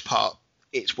most part,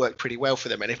 it's worked pretty well for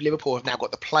them. And if Liverpool have now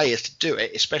got the players to do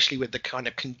it, especially with the kind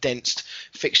of condensed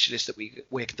fixture list that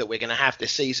we're going to have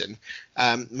this season,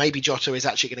 maybe Jota is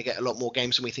actually going to get a lot more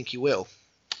games than we think he will.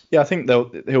 Yeah, I think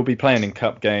he'll be playing in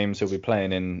cup games. He'll be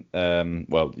playing in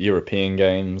European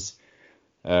games.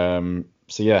 So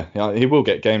yeah, he will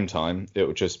get game time. It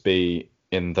will just be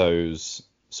in those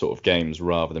sort of games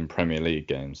rather than Premier League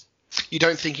games. You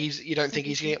don't think he's going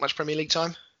to get much Premier League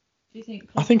time? Do you think?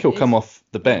 I think he'll come off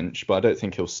the bench, but I don't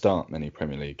think he'll start many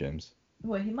Premier League games.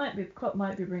 Well, Klopp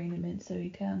might be bringing him in so he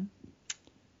can.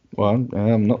 Well,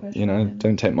 I'm not.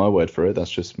 Don't take my word for it.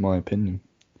 That's just my opinion.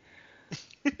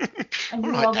 All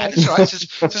right, Dan. It's all right. It's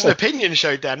just an opinion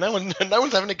show, Dan. No one's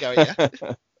having a go at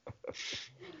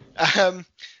you.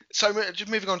 So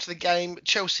just moving on to the game,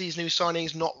 Chelsea's new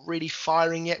signings not really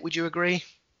firing yet. Would you agree?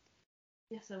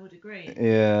 Yes, I would agree.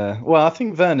 Yeah. Well, I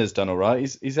think Werner's done all right.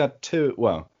 He's had two.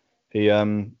 Well,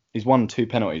 he's won 2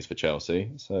 penalties for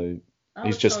Chelsea, so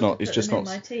he's just not. He's just not.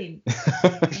 My team.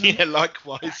 Yeah,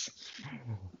 likewise.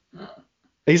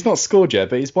 He's not scored yet,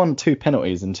 but he's won 2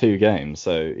 penalties in 2 games,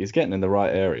 so he's getting in the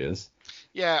right areas.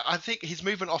 Yeah, I think his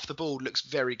movement off the ball looks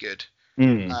very good.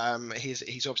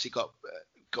 He's obviously got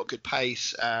good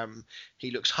pace.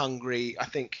 He looks hungry. I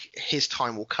think his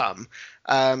time will come.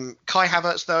 Kai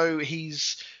Havertz, though,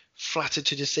 he's flattered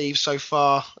to deceive so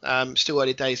far. Still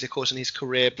early days, of course, in his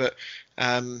career, but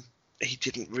he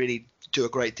didn't really do a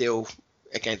great deal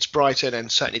against Brighton,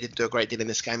 and certainly didn't do a great deal in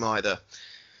this game either.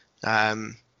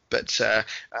 But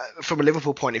from a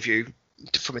Liverpool point of view,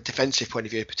 from a defensive point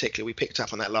of view in particular, we picked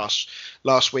up on that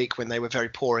last week when they were very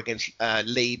poor against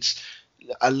Leeds.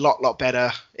 A lot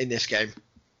better in this game.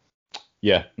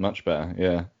 Yeah, much better.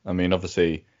 Yeah, I mean,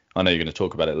 obviously, I know you're going to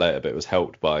talk about it later, but it was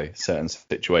helped by certain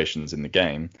situations in the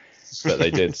game. But they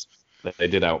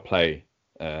did outplay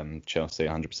Chelsea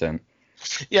 100%.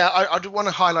 Yeah, I do want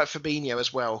to highlight Fabinho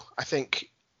as well. I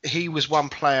think he was one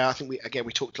player. I think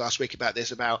we talked last week about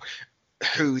this, about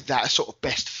who that sort of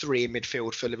best 3 in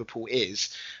midfield for Liverpool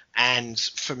is. And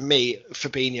for me,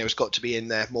 Fabinho has got to be in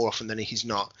there more often than he's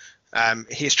not.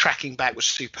 His tracking back was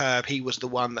superb. He was the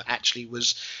one that actually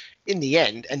was, in the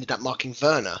end, ended up marking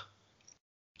Werner.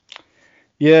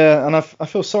 Yeah, and I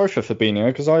feel sorry for Fabinho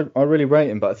because I really rate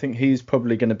him, but I think he's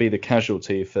probably going to be the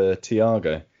casualty for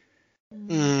Thiago.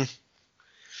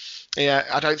 Yeah,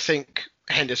 I don't think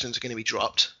Henderson's going to be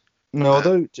dropped. No,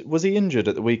 although, was he injured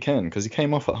at the weekend? Because he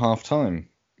came off at half time.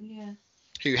 Yeah.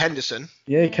 Who, Henderson?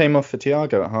 Yeah, he came off for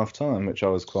Thiago at half time, which I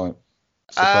was quite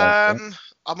surprised.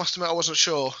 I must admit I wasn't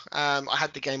sure. I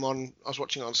had the game on. I was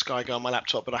watching it on Sky Go on my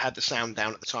laptop, but I had the sound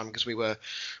down at the time because we were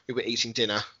eating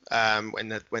dinner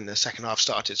when the second half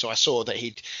started. So I saw that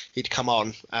he'd come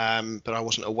on, but I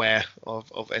wasn't aware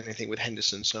of anything with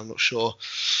Henderson, so I'm not sure.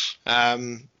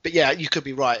 But yeah, you could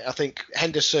be right. I think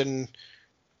Henderson,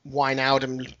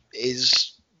 Wijnaldum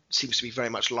seems to be very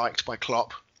much liked by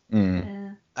Klopp.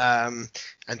 Yeah. And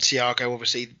Thiago,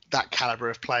 obviously, that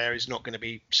calibre of player is not going to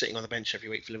be sitting on the bench every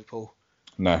week for Liverpool.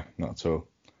 No, not at all.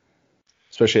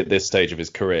 Especially at this stage of his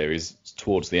career, he's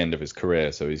towards the end of his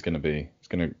career, so he's going to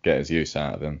get his use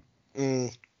out of him.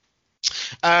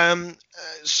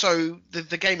 So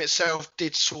the game itself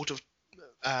did sort of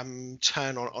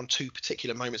turn on two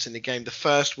particular moments in the game. The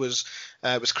first was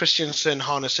Christensen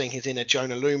harnessing his inner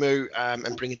Jonah Lumu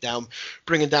and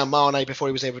bringing down Mane before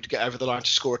he was able to get over the line to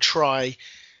score a try.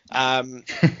 I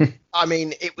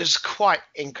mean, it was quite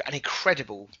an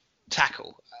incredible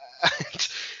tackle.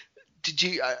 Did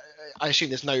you? I assume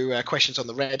there's no questions on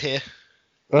the red here.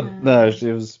 No, it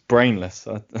was brainless.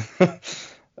 You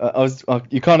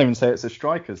can't even say it's a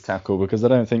striker's tackle because I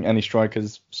don't think any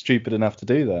striker's stupid enough to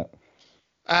do that.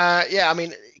 Yeah, I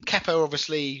mean, Kepa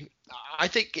obviously. I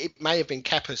think it may have been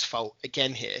Kepa's fault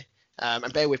again here.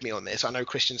 And bear with me on this. I know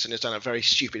Christensen has done a very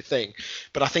stupid thing,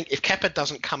 but I think if Kepa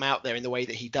doesn't come out there in the way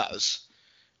that he does,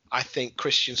 I think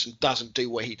Christensen doesn't do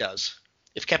what he does.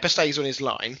 If Kepa stays on his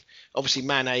line, obviously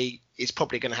Mane is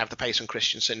probably going to have the pace on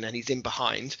Christensen and he's in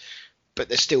behind, but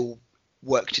there's still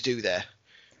work to do there.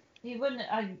 He wouldn't.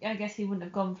 I guess he wouldn't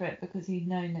have gone for it because he'd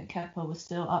known that Kepa was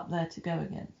still up there to go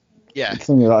against. Yeah.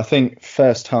 I think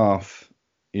first half,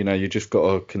 you just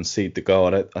got to concede the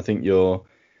goal. I think you're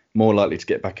more likely to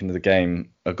get back into the game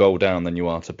a goal down than you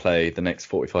are to play the next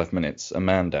 45 minutes a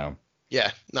man down.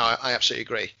 Yeah, no, I absolutely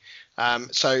agree.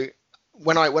 So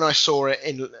when I saw it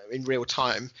in real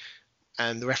time,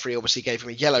 and the referee obviously gave him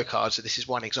a yellow card, so this is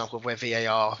one example of where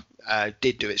VAR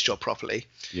did do its job properly.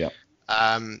 Yeah.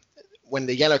 When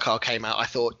the yellow card came out, I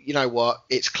thought, you know what,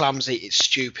 it's clumsy, it's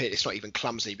stupid, it's not even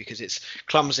clumsy because it's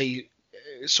clumsy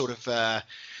sort of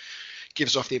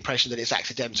gives off the impression that it's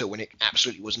accidental when it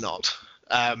absolutely was not.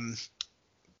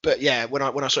 But yeah, when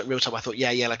I saw it in real time, I thought,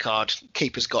 yeah, yellow card,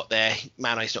 keeper's got there,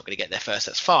 Mane's not going to get there first,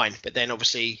 that's fine. But then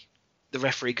obviously the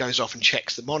referee goes off and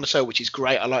checks the monitor, which is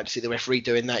great. I like to see the referee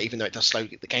doing that, even though it does slow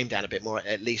the game down a bit more.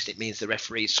 At least it means the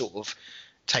referee is sort of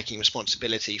taking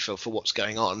responsibility for what's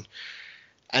going on.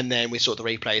 And then we saw the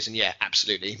replays, and yeah,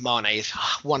 absolutely, Mane is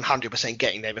 100%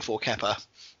 getting there before Kepa,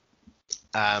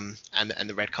 and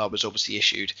the red card was obviously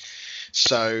issued.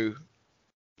 So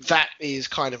that is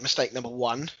kind of mistake number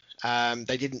one.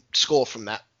 They didn't score from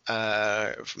that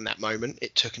moment.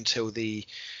 It took until the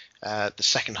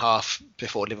second half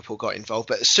before Liverpool got involved.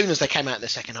 But as soon as they came out in the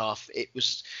second half, it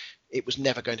was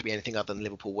never going to be anything other than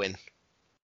Liverpool win.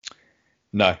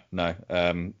 No.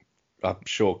 I'm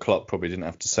sure Klopp probably didn't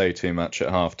have to say too much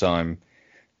at half time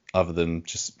other than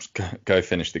just go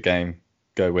finish the game,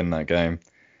 go win that game.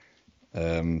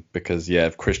 Because, yeah,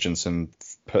 if Christensen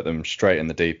put them straight in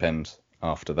the deep end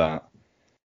after that.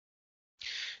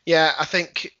 Yeah, I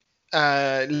think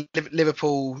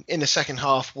Liverpool in the second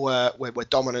half were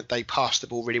dominant. They passed the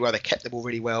ball really well. They kept the ball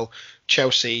really well.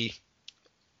 Chelsea,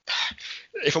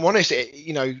 if I'm honest,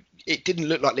 it didn't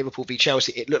look like Liverpool v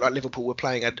Chelsea. It looked like Liverpool were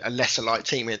playing a lesser light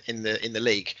team in the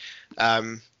league.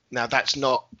 Now that's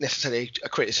not necessarily a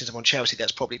criticism on Chelsea.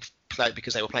 That's probably played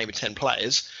because they were playing with 10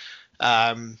 players,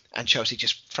 and Chelsea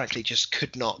just frankly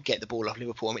could not get the ball off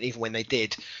Liverpool. I mean, even when they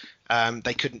did,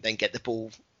 they couldn't then get the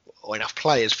ball or enough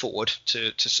players forward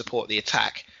to support the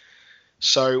attack.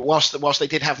 So whilst they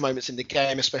did have moments in the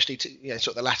game, especially sort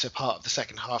of the latter part of the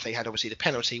second half, they had obviously the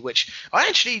penalty, which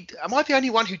am I the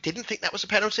only one who didn't think that was a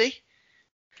penalty?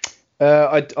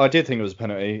 I did think it was a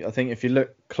penalty. I think if you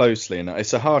look closely, and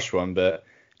it's a harsh one, but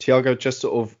Thiago just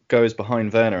sort of goes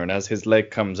behind Werner, and as his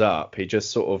leg comes up, he just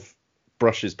sort of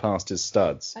brushes past his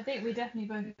studs. I think we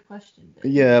definitely both questioned it.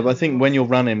 Yeah, but I think when you're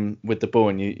running with the ball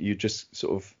and you just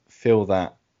sort of feel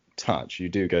that touch, you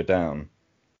do go down.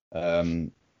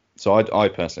 So I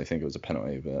personally think it was a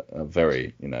penalty, but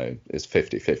it's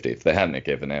 50-50. If they hadn't have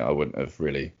given it, I wouldn't have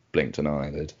really blinked an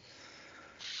eyelid.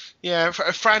 Yeah,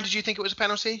 Fran, did you think it was a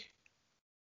penalty?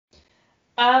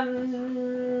 I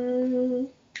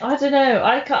don't know.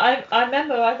 I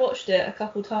remember I watched it a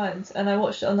couple times, and I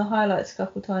watched it on the highlights a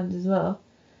couple times as well.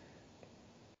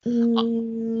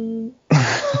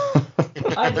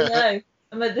 I don't know.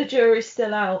 The jury's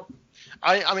still out.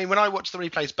 I mean, when I watched the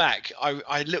replays back,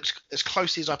 I looked as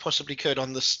closely as I possibly could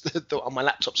on on my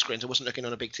laptop screen. I wasn't looking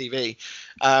on a big TV,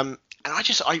 and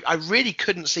I really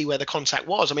couldn't see where the contact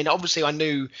was. I mean, obviously I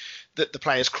knew that the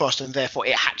players crossed, and therefore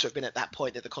it had to have been at that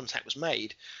point that the contact was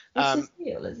made. It's his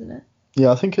heel, isn't it?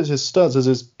 Yeah, I think it's his studs. As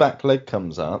his back leg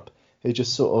comes up, he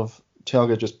just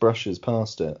Thiago just brushes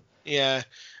past it. Yeah.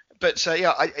 But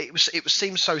it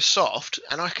seemed so soft,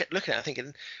 and I kept looking at it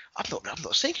thinking, I'm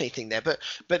not seeing anything there.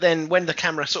 But then when the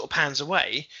camera sort of pans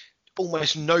away,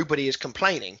 almost nobody is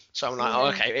complaining. So I'm like, oh,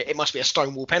 okay, it must be a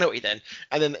stonewall penalty then.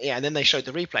 And then they showed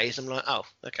the replays. I'm like, oh,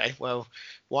 okay, well,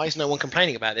 why is no one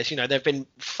complaining about this? There've been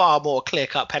far more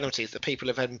clear-cut penalties that people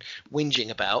have been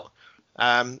whinging about.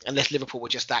 Unless Liverpool were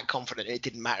just that confident, it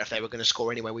didn't matter if they were going to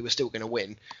score anyway, we were still going to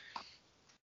win.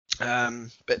 And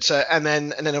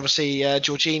then obviously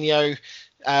Jorginho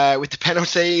with the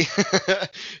penalty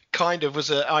kind of was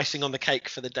icing on the cake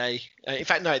for the day. In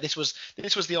fact, no, this was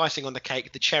the icing on the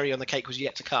cake. The cherry on the cake was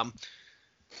yet to come.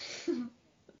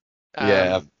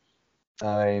 Yeah,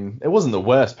 I mean, it wasn't the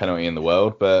worst penalty in the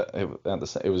world, but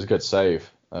it was a good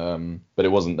save. But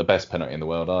it wasn't the best penalty in the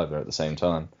world either at the same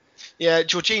time. Yeah,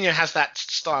 Jorginho has that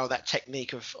style, that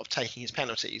technique of taking his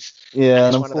penalties. Yeah,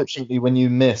 and unfortunately, when you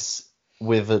miss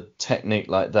with a technique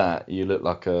like that, you look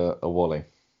like a Wally.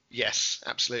 Yes,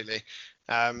 absolutely.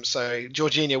 So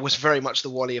Jorginho was very much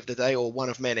the Wally of the day, or one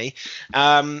of many.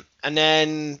 And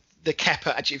then the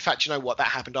Kepa, actually, in fact, you know what? That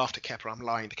happened after Kepa. I'm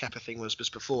lying. The Kepa thing was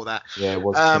before that. Yeah, it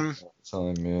was at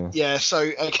the time, yeah. Yeah,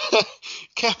 so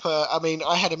Kepa, I mean,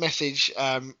 I had a message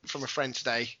from a friend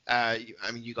today.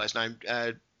 You guys know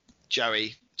him,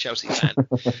 Joey, Chelsea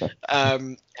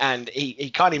fan. And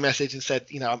he kindly messaged and said,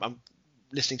 I'm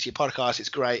listening to your podcast, it's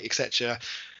great, etc.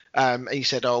 And he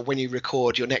said, oh, when you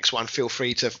record your next one, feel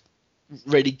free to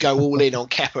really go all in on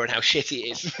Kepa and how shit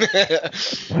he is.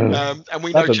 And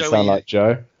we know that doesn't Joey sound like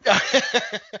Joe.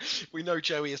 We know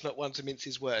Joey is not one to mince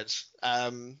his words.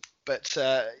 But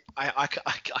I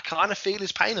kind of feel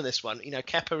his pain on this one.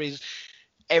 Kepa is,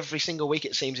 every single week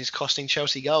it seems, is costing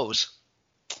Chelsea goals.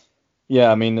 Yeah,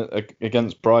 I mean,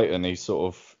 against Brighton, he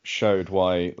sort of showed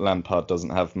why Lampard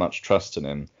doesn't have much trust in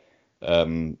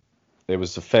him. It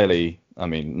was a fairly, I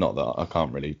mean, not that I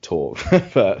can't really talk,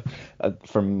 but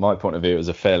from my point of view, it was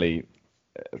a fairly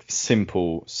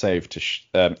simple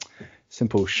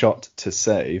simple shot to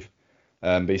save.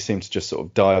 But he seemed to just sort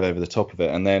of dive over the top of it,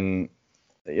 and then,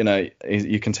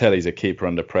 you can tell he's a keeper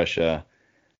under pressure.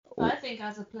 I think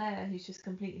as a player, he's just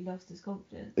completely lost his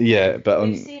confidence. Yeah, but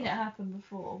we've seen it happen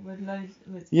before with loads.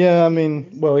 Yeah, I mean,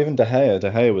 well, even De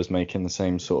Gea was making the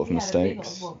same sort of mistakes. Had a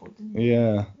big old wobble, didn't he?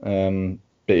 Yeah,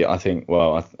 but I think,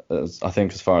 well, I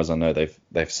think as far as I know,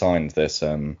 they've signed this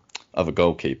other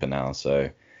goalkeeper now,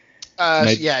 so. So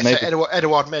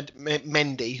Edouard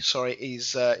Mendy, sorry,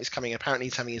 is coming. Apparently,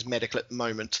 he's having his medical at the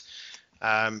moment.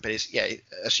 But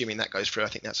assuming that goes through, I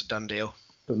think that's a done deal.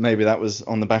 But maybe that was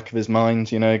on the back of his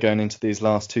mind, going into these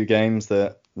last two games,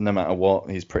 that no matter what,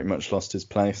 he's pretty much lost his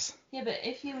place. Yeah, but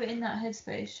if you were in that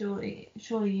headspace, surely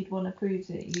you'd want to prove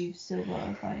that you've still got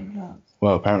a fighting chance.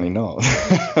 Well, apparently not.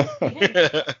 He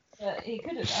didn't, but he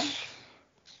could have done.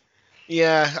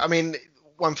 Yeah, I mean,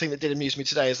 one thing that did amuse me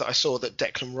today is that I saw that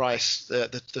Declan Rice,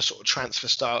 the sort of transfer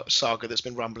saga that's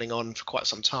been rumbling on for quite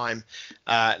some time,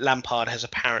 Lampard has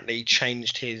apparently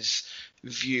changed his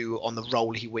view on the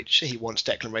role which he wants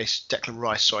Declan Rice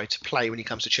to play when he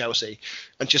comes to Chelsea.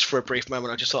 And just for a brief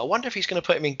moment, I just thought, I wonder if he's going to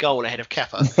put him in goal ahead of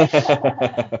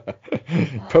Kepa.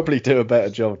 Probably do a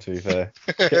better job, to be fair.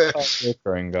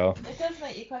 In goal. It does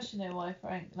make you question why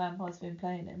Frank Lampard's been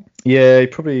playing him. Yeah, he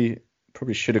probably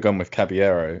should have gone with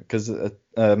Caballero, because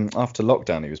after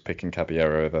lockdown he was picking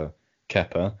Caballero over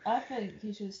Kepa. I think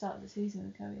he should have started the season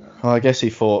with Caballero. Well, I guess he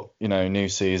thought, new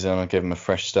season, I'll give him a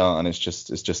fresh start, and it's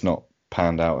just not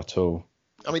panned out at all.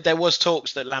 I mean, there was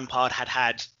talks that Lampard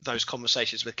had those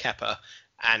conversations with Kepa,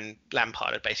 and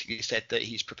Lampard had basically said that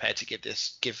he's prepared to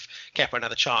give Kepa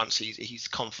another chance. He's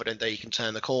confident that he can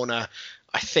turn the corner.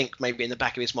 I think maybe in the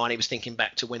back of his mind he was thinking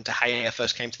back to when De Gea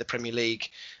first came to the Premier League,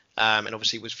 and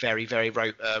obviously was very, very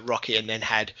rocky, and then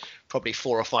had probably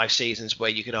 4 or 5 seasons where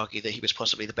you could argue that he was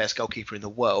possibly the best goalkeeper in the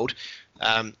world.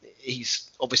 He's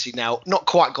obviously now not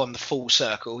quite gone the full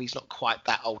circle. He's not quite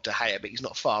that old De Gea, but he's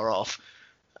not far off.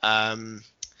 I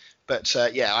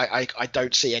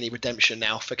don't see any redemption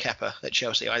now for Kepa at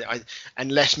Chelsea.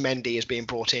 Unless Mendy is being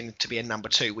brought in to be a number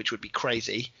 2, which would be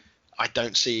crazy, I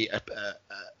don't see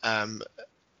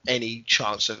any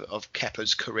chance of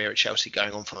Kepa's career at Chelsea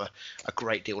going on for a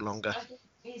great deal longer. I think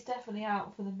he's definitely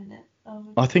out for the minute.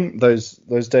 I think those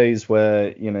days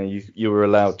where you were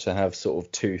allowed to have sort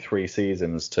of 2-3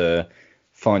 seasons to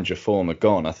find your form are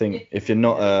gone. I think if you're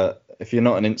not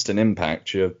an instant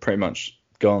impact, you're pretty much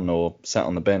gone or sat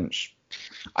on the bench.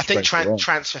 I think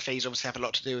transfer fees obviously have a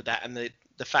lot to do with that, and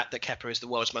the fact that Kepa is the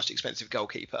world's most expensive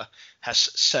goalkeeper has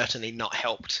certainly not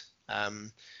helped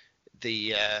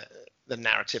the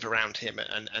narrative around him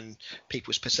and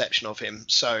people's perception of him.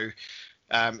 So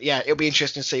it'll be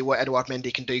interesting to see what Edouard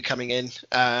Mendy can do coming in.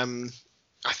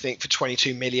 I think for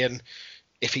 22 million,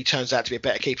 if he turns out to be a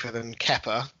better keeper than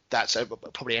Kepa, that's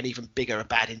probably an even bigger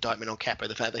bad indictment on Kepa,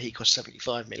 the fact that he cost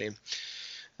 75 million.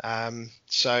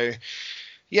 So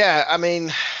yeah, I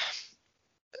mean,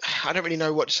 I don't really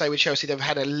know what to say with Chelsea. They've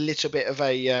had a little bit of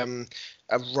a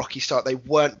rocky start. They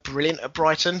weren't brilliant at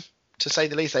Brighton, to say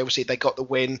the least. They got the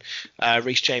win.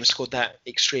 Reece James scored that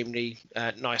extremely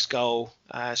nice goal,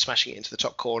 smashing it into the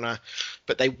top corner,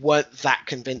 but they weren't that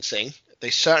convincing. They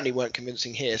certainly weren't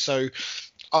convincing here. So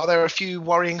are there a few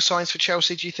worrying signs for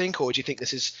Chelsea, do you think, or do you think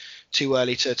this is too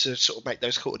early to sort of make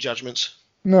those sort of judgments?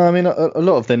 No, I mean, a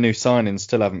lot of their new signings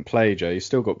still haven't played, Joe. You've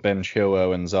still got Ben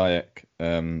Chilwell and Ziyech.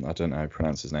 I don't know how to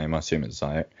pronounce his name. I assume it's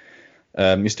Ziyech.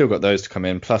 You've still got those to come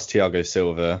in, plus Thiago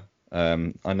Silva.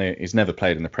 I know he's never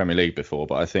played in the Premier League before,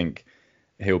 but I think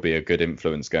he'll be a good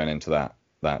influence going into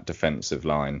that defensive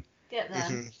line. Get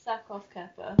them. Sack off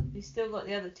Kepa. You've still got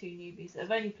the other two newbies that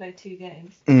have only played 2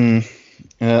 games.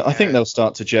 I think they'll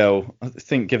start to gel. I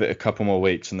think give it a couple more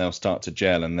weeks and they'll start to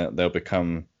gel and they'll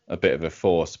become a bit of a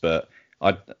force. But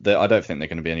I don't think they're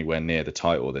going to be anywhere near the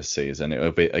title this season.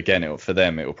 It'll be for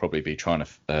them. It will probably be trying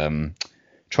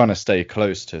to stay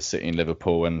close to City and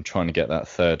Liverpool and trying to get that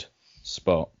 3rd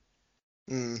spot.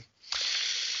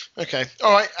 Okay.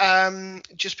 All right.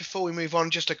 Just before we move on,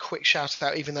 just a quick shout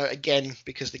out, even though, again,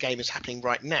 because the game is happening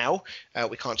right now,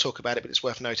 we can't talk about it, but it's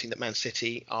worth noting that Man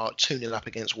City are 2-0 up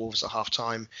against Wolves at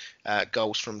half-time.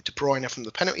 Goals from De Bruyne from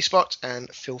the penalty spot and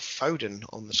Phil Foden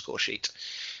on the score sheet.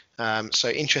 So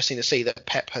interesting to see that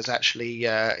Pep has actually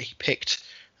he picked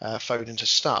Foden to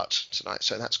start tonight.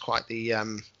 So that's quite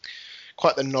the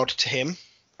nod to him.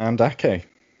 And Ake.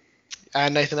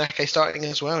 And Nathan Ake starting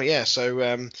as well, yeah. So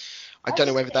I don't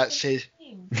know whether that's his.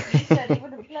 You said he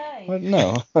wouldn't play. Well,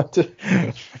 no.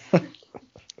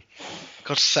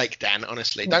 God's sake, Dan,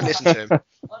 honestly, don't listen to him.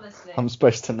 Honestly. I'm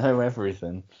supposed to know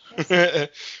everything.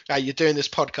 You're doing this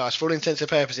podcast. For all intents and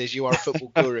purposes, you are a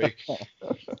football guru.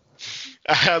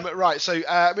 Right, so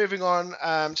moving on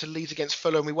to Leeds against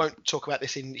Fulham. We won't talk about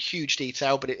this in huge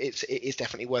detail, but it is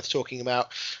definitely worth talking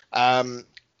about.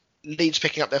 Leeds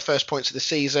picking up their first points of the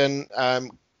season.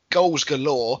 Goals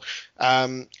galore.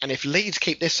 And if Leeds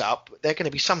keep this up, they're going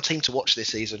to be some team to watch this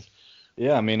season.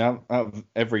 Yeah, I mean, out of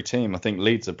every team, I think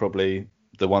Leeds are probably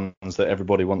the ones that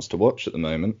everybody wants to watch at the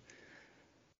moment.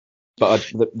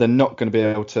 But they're not going to be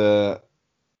able to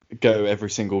go every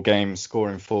single game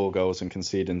scoring 4 goals and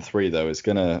conceding 3, though. It's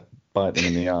going to bite them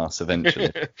in the arse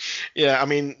eventually. Yeah, I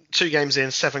mean, 2 games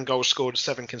in, 7 goals scored,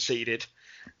 7 conceded.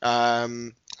 I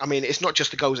mean, it's not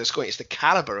just the goals they're scoring, it's the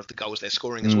calibre of the goals they're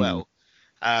scoring as well.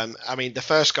 I mean, the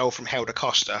first goal from Helder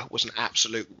Costa was an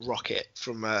absolute rocket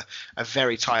from a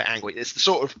very tight angle. It's the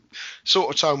sort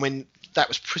of time when that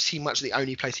was pretty much the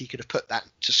only place he could have put that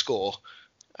to score,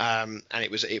 and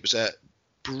it was a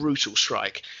brutal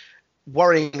strike.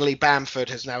 Worryingly, Bamford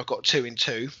has now got 2 in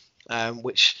 2,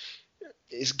 which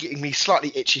is getting me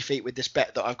slightly itchy feet with this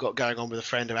bet that I've got going on with a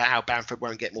friend about how Bamford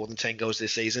won't get more than 10 goals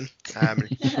this season,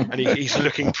 and he's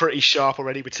looking pretty sharp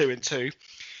already with 2 in 2.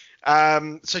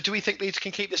 So do we think Leeds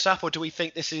can keep this up, or do we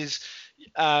think this is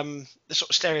the sort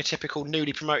of stereotypical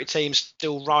newly promoted team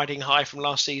still riding high from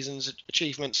last season's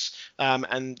achievements,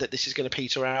 and that this is going to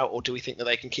peter out, or do we think that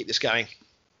they can keep this going?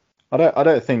 I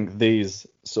don't think these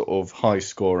sort of high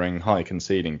scoring, high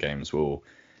conceding games will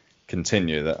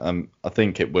continue. That I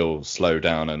think it will slow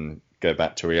down and go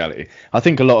back to reality. I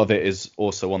think a lot of it is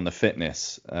also on the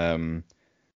fitness. A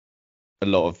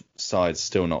lot of sides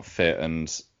still not fit, and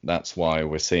that's why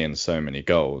we're seeing so many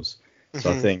goals.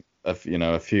 So I think a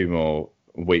few more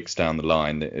weeks down the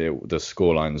line, the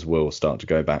scorelines will start to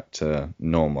go back to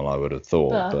normal, I would have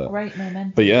thought. But great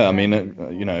momentum. But yeah, I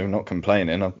mean, not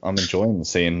complaining. I'm enjoying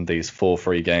seeing these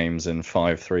 4-3 games and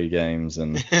 5-3 games,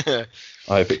 and I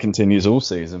hope it continues all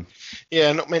season.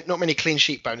 Yeah, not many clean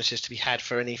sheet bonuses to be had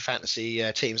for any fantasy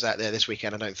teams out there this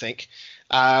weekend, I don't think.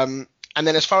 And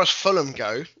then as far as Fulham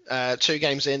go, 2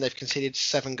 games in, they've conceded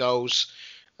 7 goals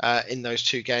in those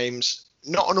 2 games.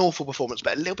 Not an awful performance,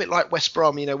 but a little bit like West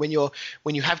Brom. When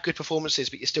you have good performances,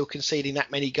 but you're still conceding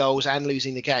that many goals and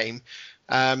losing the game,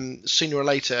 sooner or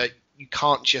later you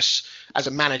can't just, as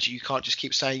a manager, you can't just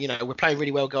keep saying, we're playing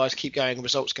really well, guys, keep going, the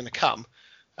result's going to come.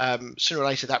 Sooner or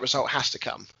later that result has to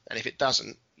come, and if it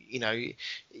doesn't,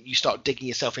 you start digging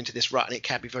yourself into this rut, and it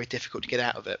can be very difficult to get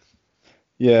out of it.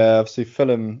 Yeah, obviously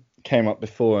Fulham came up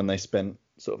before and they spent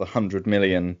sort of 100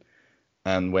 million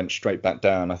and went straight back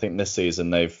down. I think this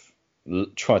season they've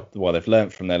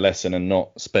learnt from their lesson and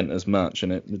not spent as much,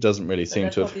 and it doesn't really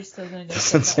seem to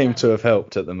have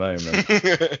helped at the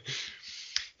moment.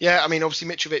 Yeah, I mean, obviously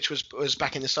Mitrovic was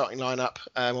back in the starting lineup.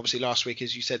 Obviously last week,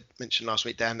 as you mentioned last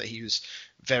week, Dan, that he was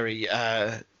very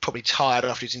probably tired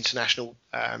after his international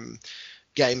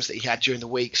games that he had during the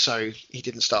week, so he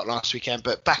didn't start last weekend.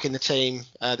 But back in the team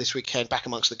this weekend, back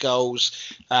amongst the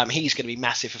goals. He's going to be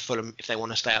massive for Fulham if they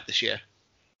want to stay up this year.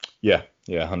 Yeah,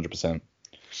 100%.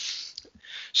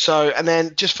 So, and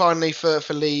then just finally for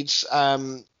Leeds,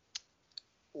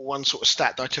 one sort of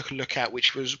stat that I took a look at,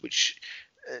 which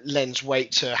lends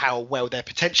weight to how well they're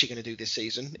potentially going to do this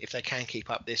season if they can keep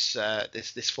up this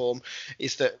form,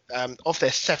 is that of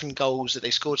their 7 goals that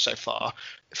they scored so far,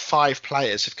 5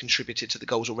 players have contributed to the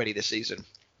goals already this season.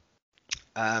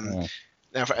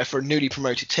 Now, for a newly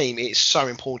promoted team, it is so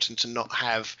important to not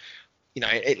have,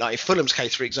 like in Fulham's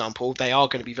case, for example, they are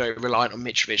going to be very reliant on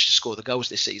Mitrovic to score the goals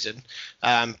this season.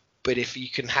 But if you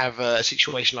can have a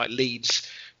situation like Leeds,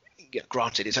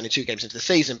 granted it's only 2 games into the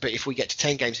season, but if we get to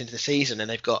 10 games into the season and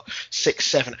they've got 6,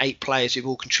 7, 8 players who've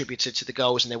all contributed to the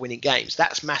goals and they're winning games,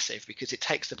 that's massive because it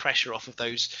takes the pressure off of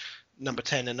those number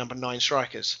 10 and number 9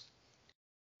 strikers.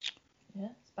 Yeah,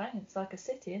 it's bang. It's like a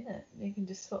City, isn't it? You can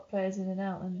just swap players in and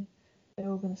out and they're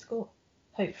all going to score,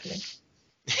 hopefully.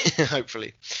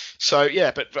 Hopefully. So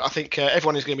yeah, but I think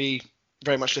everyone is going to be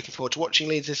very much looking forward to watching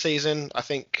Leeds this season. I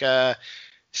think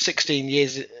 16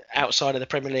 years outside of the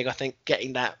Premier League, I think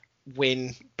getting that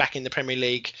win back in the Premier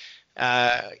League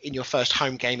in your first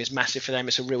home game is massive for them.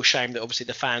 It's a real shame that obviously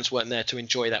the fans weren't there to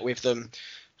enjoy that with them.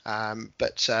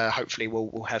 But hopefully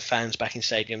we'll have fans back in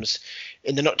stadiums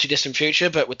in the not too distant future.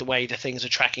 But with the way the things are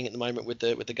tracking at the moment with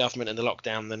the government and the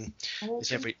lockdown, then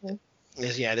there's every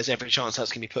chance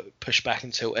that's going to be pushed back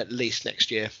until at least next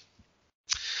year,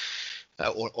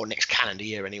 or next calendar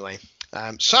year anyway.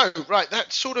 So that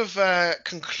sort of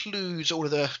concludes all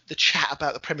of the chat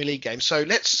about the Premier League game. So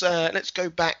let's go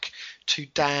back to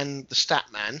Dan, the stat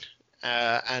man,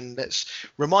 and let's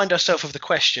remind ourselves of the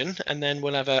question, and then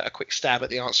we'll have a quick stab at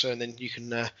the answer, and then you can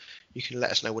let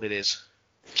us know what it is.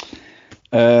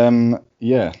 So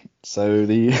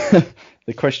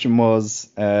the question was,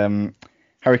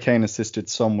 Harry Kane assisted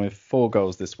Son with 4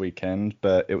 goals this weekend,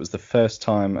 but it was the first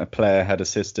time a player had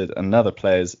assisted another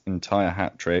player's entire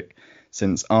hat trick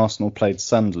since Arsenal played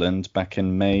Sunderland back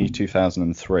in May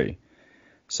 2003.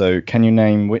 So can you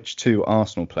name which 2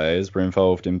 Arsenal players were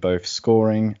involved in both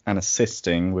scoring and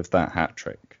assisting with that hat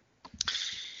trick?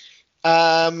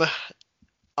 I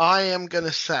am going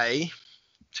to say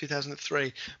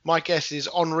 2003. My guess is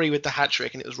Henry with the hat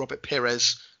trick, and it was Robert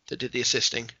Pires that did the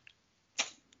assisting.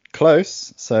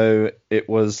 Close. So it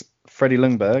was Freddie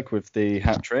Ljungberg with the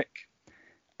hat trick,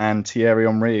 and Thierry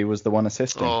Henry was the one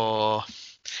assisting. Oh,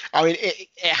 I mean, it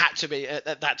had to be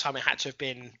at that time. It had to have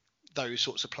been those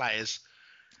sorts of players.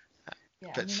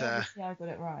 Yeah, but obviously I got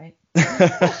it right.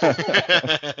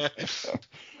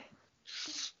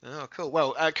 Oh, cool.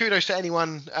 Well, kudos to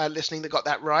anyone listening that got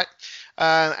that right.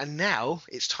 And now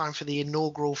it's time for the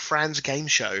inaugural Fran's Game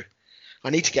Show. I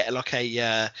need to get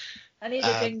I need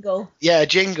a jingle. Yeah, a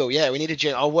jingle. Yeah, we need a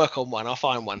jingle. I'll work on one. I'll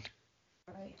find one.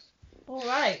 Right. All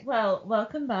right. Well,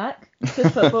 welcome back to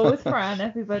Football with Fran,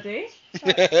 everybody.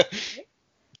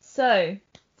 So,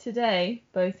 today,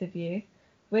 both of you,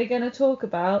 we're going to talk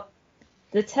about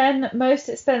the 10 most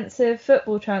expensive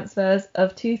football transfers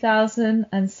of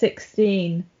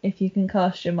 2016, if you can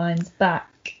cast your minds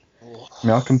back. I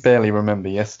mean, I can barely remember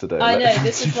yesterday. I know,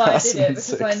 this is why I did it,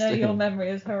 because I know your memory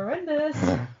is horrendous.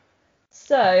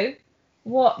 So,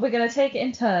 what we're going to take it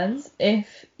in turns.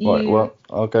 If you... Right, well,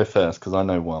 I'll go first, because I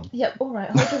know one. Yep, all right,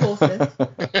 hold your horses.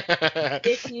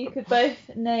 If you could both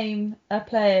name a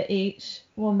player each,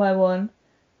 one by one,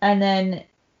 and then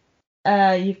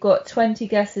you've got 20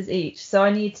 guesses each. So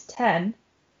I need 10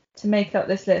 to make up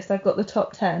this list. I've got the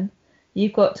top 10.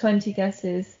 You've got 20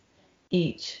 guesses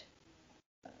each.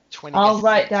 I'll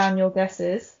write down your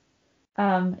guesses.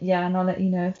 And I'll let you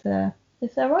know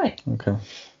if they're right. Okay.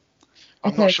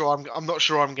 I'm not sure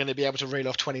I'm going to be able to reel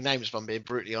off 20 names if I'm being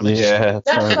brutally honest. Yeah,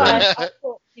 that's fine. I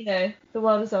thought, the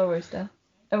world is our oyster.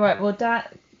 All right. Well,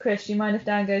 Chris, do you mind if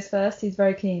Dan goes first? He's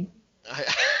very keen.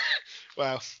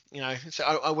 Well, so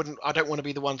I don't want to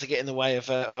be the one to get in the way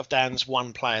of Dan's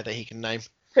one player that he can name.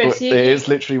 Chris, it is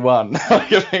literally one. I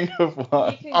can think of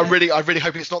one. I really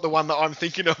hope it's not the one that I'm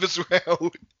thinking of as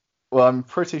well. Well, I'm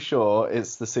pretty sure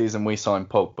it's the season we signed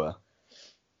Pogba.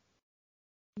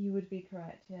 You would be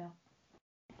correct, yeah.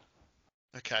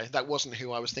 Okay, that wasn't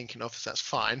who I was thinking of, so that's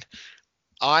fine.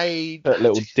 That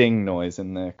little ding noise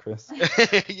in there, Chris.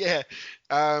 Yeah.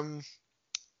 I'm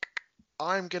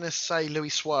going to say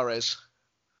Luis Suarez.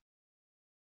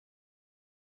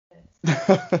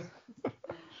 Hold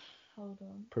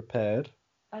on. Prepared?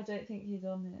 I don't think he's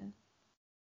on here.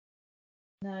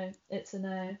 No, it's a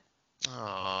no.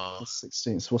 Oh.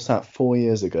 16. So what's that, 4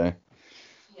 years ago?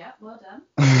 Yeah, well done.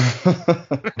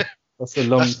 That's a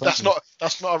long That's time.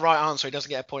 not a right answer. He doesn't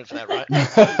get a point for that, right?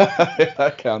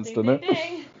 That counts, Ding, doesn't ding,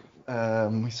 it?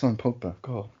 ding. We signed Pogba.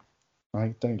 God,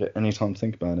 I don't get any time to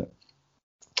think about it.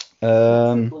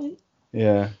 That's the point.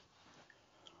 Yeah.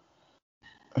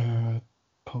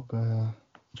 Pogba. I'm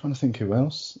trying to think who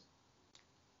else.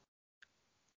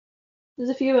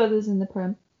 There's a few others in the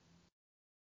Prem.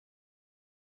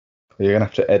 You're gonna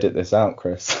have to edit this out,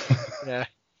 Chris. Yeah.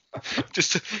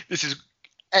 This is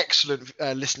excellent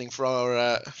listening for our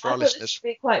I thought listeners. this would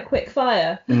be quite quick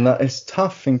fire. And that it's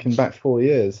tough thinking back 4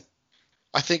 years.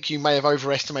 I think you may have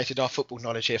overestimated our football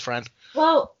knowledge here, Fran.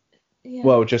 Well, yeah.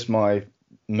 Well, just my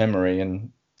memory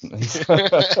and.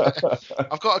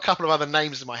 I've got a couple of other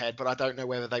names in my head, but I don't know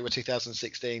whether they were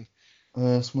 2016.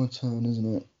 It's my turn,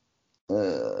 isn't it?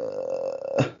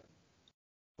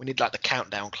 We need like the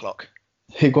countdown clock.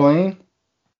 Higuain.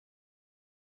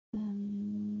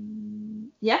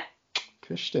 Yeah.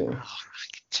 Kushti.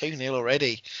 2-0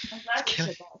 already. I'm glad you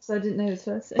said that, so I didn't know his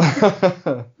first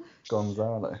name.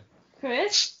 Gonzalo.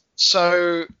 Chris?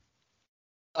 So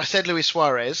I said Luis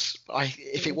Suarez.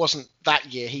 If it wasn't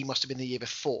that year, he must have been the year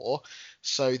before.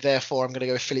 So therefore, I'm going to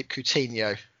go with Philippe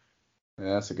Coutinho.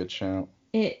 Yeah, that's a good shout.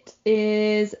 It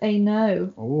is a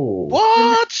no. Oh.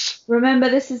 What? Remember,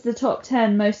 this is the top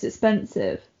 10 most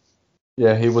expensive.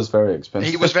 Yeah, he was very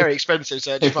expensive. He was very expensive,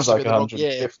 so it It just was must have like been the wrong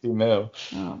year. 150 mil.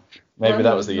 Oh. Maybe Well, that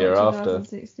no, was the it's year not after.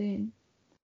 2016.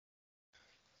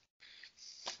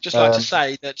 Just like to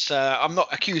say that I'm not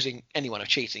accusing anyone of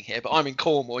cheating here, but I'm in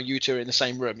Cornwall and you two are in the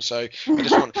same room, so I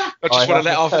just want to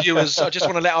let our viewers. I just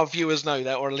want to let our viewers know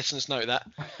that, or our listeners know that.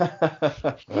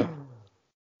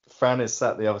 Fran is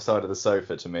sat the other side of the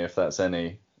sofa to me, if that's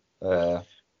any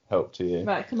help to you.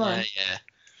 Right, come on.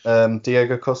 Yeah.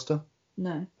 Diego Costa.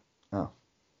 No. Oh.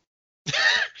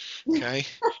 Okay.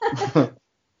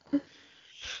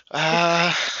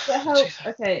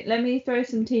 Okay, let me throw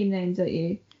some team names at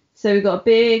you. So we've got a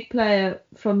big player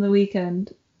from the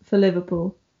weekend for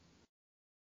Liverpool.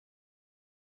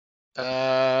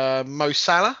 Mo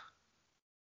Salah.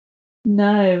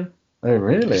 No. Oh,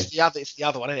 really? It's the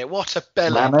other one, isn't it? What a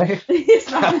belly! Mane?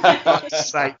 It's not. For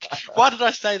fuck's sake! Why did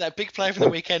I say that? Big player from the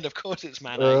weekend. Of course, it's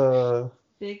Mane.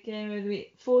 Big game of the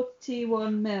week.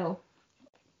 41 mil.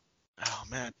 Oh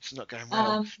man, it's not going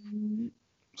well.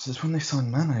 This is when they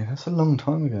signed Mane. That's a long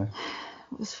time ago.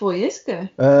 It was 4 years ago.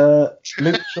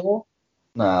 Luke Shaw?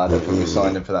 Nah, I don't think we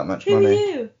signed him for that much Who are money.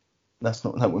 you? That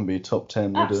wouldn't be top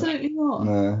 10, would it? Absolutely not.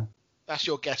 No. That's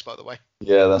your guess, by the way.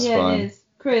 Yeah, that's yeah, fine. it is.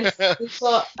 Chris, we've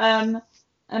got a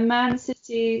Man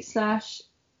City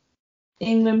 /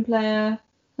 England player,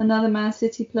 another Man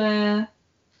City player,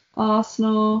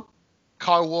 Arsenal.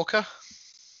 Kyle Walker.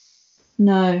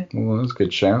 No. Well, that's a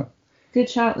good shout. Good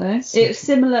shout though. It's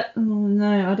similar. Oh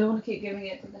no, I don't want to keep giving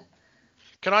it to them.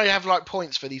 Can I have like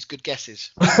points for these good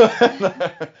guesses?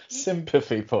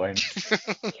 Sympathy point.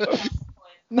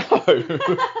 No.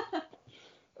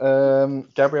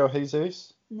 Gabriel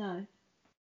Jesus? No.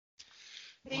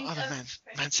 What other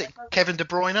Man City? Kevin De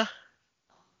Bruyne.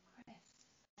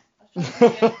 I was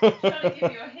trying to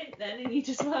give you a hint then, and you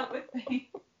just weren't with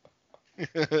me.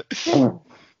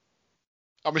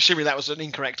 I'm assuming that was an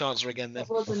incorrect answer again then.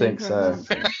 I think so.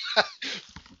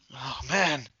 Oh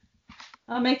man.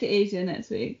 I'll make it easier next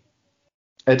week.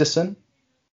 Edison?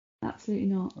 Absolutely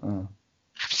not. Oh.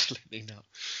 Absolutely not.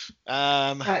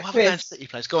 Right, what other Chris, Man City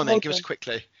players? Go on then, hold give us on.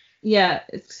 quickly. Yeah,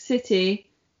 it's City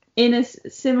in a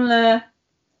similar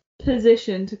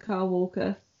position to Kyle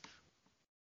Walker.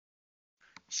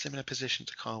 Similar position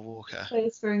to Kyle Walker.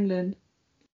 Plays for England.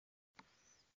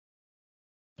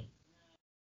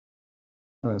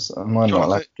 I might not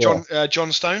like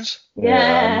John Stones. Yeah,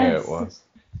 I knew Yes. it was.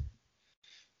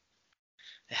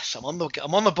 Yes, I'm on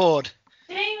the board.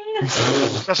 Ding.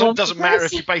 Doesn't matter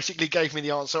if you basically gave me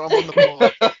the answer. I'm on the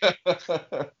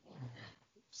board.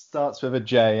 Starts with a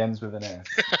J, ends with an S.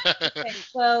 Okay,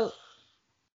 well,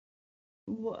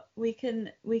 we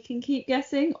can keep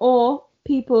guessing, or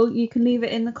people, you can leave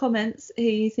it in the comments who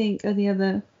you think are the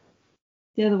other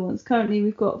ones.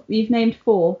 Currently, you've named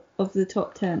 4 of the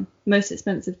top 10 most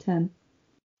expensive 10.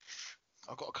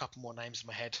 I've got a couple more names in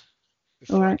my head All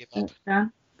before I right, give up.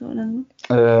 Dan, got another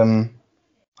one?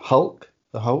 Hulk?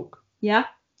 The Hulk? Yeah.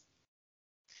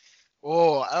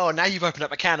 Oh, now you've opened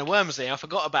up a can of worms there. I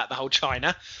forgot about the whole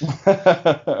China.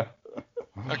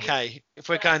 Okay, if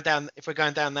we're going down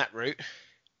that route,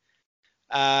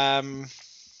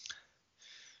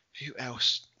 who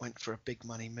else went for a big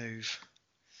money move?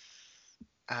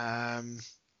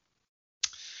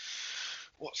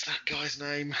 What's that guy's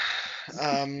name?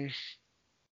 I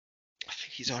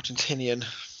think he's Argentinian.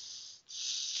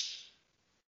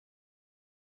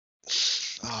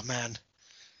 Oh man.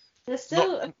 There's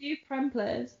still a few Prem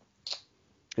players.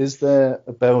 Is there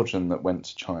a Belgian that went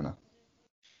to China?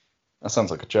 That sounds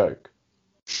like a joke.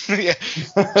 Yeah.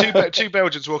 Two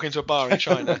Belgians walk into a bar in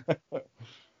China.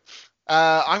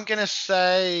 I'm gonna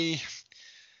say.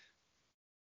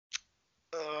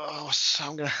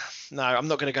 I'm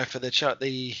not gonna go for the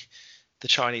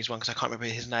Chinese one because I can't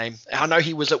remember his name. I know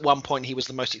he was at one point. He was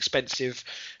the most expensive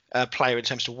player in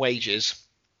terms of wages.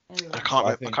 Anyway. I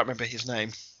can't remember his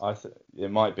name.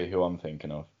 It might be who I'm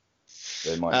thinking of.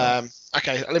 They might not.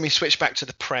 Okay, let me switch back to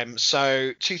the Prem.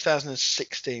 So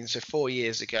 2016, so 4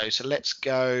 years ago. So let's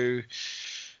go.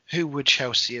 Who would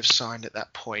Chelsea have signed at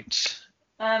that point?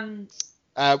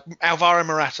 Alvaro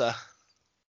Morata.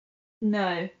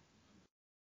 No.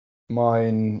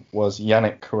 Mine was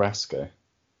Yannick Carrasco.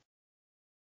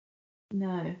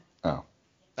 No. Oh.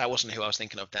 That wasn't who I was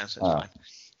thinking of, Dan, so it's fine.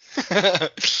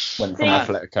 Went from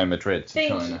Atletico Madrid to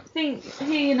China. Think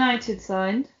who United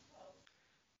signed.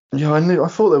 Yeah, I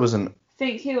thought there was an...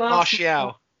 Think who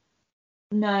Martial.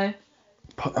 No.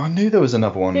 I knew there was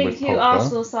another one Think with who Pogba.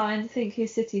 Arsenal signed. Think who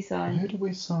City signed. Who did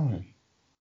we sign?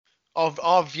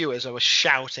 Our viewers are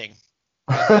shouting.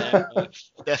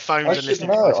 Their phones and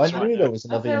listening devices I knew there was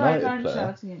another United I'm player.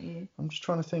 shouting at you. I'm just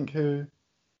trying to think who...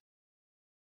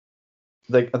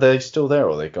 Are they still there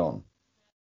or are they gone?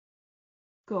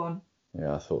 Gone.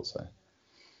 Yeah, I thought so.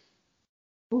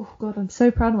 Oh, God, I'm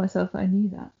so proud of myself that I knew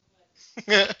that.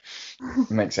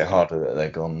 It makes it harder that they're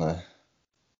gone there.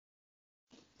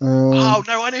 Oh,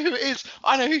 no, I know who it is.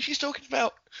 I know who she's talking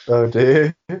about. Oh,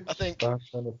 dear. I think. I'm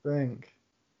trying to think.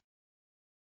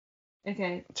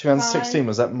 Okay. 2016,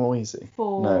 was that Moisey?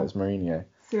 4. No, it was Mourinho.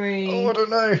 3. Oh, I don't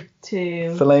know.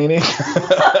 2. Fellaini?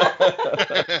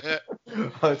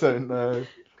 I don't know.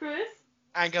 Chris?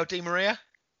 Angel Di Maria?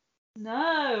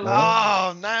 No.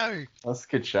 Oh, no. That's a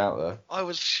good shout, though. I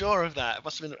was sure of that. It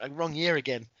must have been a wrong year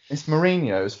again. It's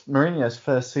Mourinho. It's Mourinho's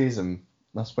first season.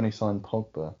 That's when he signed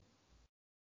Pogba.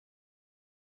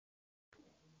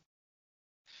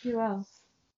 Who else?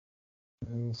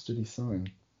 Who else did he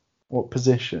sign? What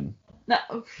position? No.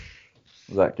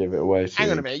 Does that give it away to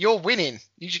Hang on a minute. You're winning.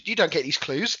 You don't get these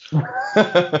clues.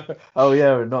 Oh,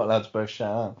 yeah, we're not allowed to both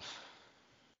shout out.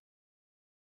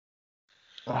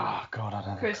 Oh, God, I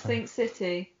don't know. Chris, think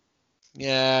City.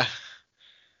 Yeah.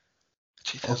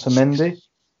 Otamendi?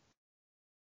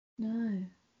 No.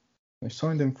 They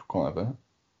signed him for quite a bit.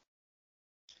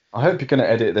 I hope you're going to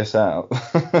edit this out.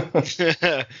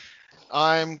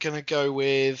 I'm going to go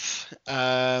with...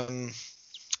 oh,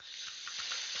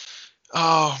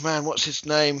 man, what's his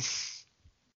name?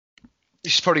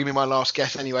 This is probably going to be my last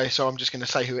guess anyway, so I'm just going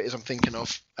to say who it is I'm thinking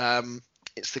of.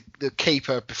 It's the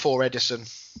keeper before Edison.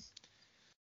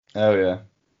 Oh, yeah.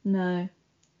 No.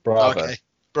 Bravo. Okay.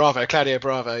 Bravo, Claudio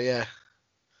Bravo, yeah.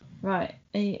 Right.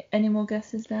 Any more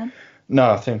guesses, Dan?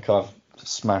 No, I think I've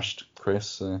smashed Chris.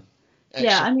 So.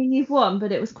 Yeah, I mean, you've won,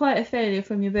 but it was quite a failure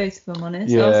from you both, if I'm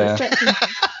honest. Yeah. I was expecting...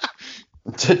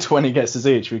 To 20 guesses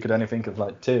each, we could only think of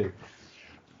like 2.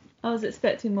 I was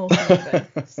expecting more from you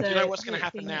both. So Do you know what's going to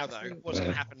happen hopefully now, next though? week. What's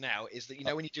going to happen now is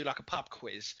that, when you do like a pub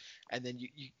quiz and then you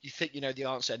think you know the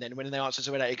answer, and then when the answers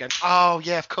are out, you're going, oh,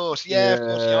 yeah, of course. Yeah, of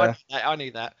course. Yeah, I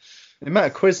knew that. The amount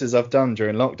of quizzes I've done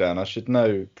during lockdown, I should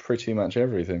know pretty much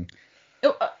everything.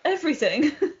 Oh,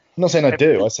 everything? I'm not saying I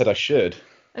do, I said I should.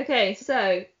 Okay,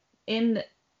 so in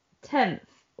 10th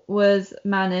was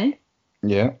Manu.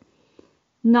 Yeah.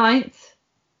 9th,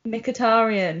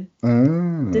 Mkhitaryan.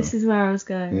 Oh. This is where I was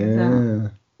going with Yeah.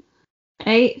 that.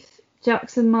 8th,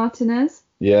 Jackson Martinez.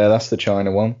 Yeah, that's the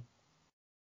China one.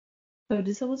 Oh,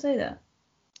 did someone say that?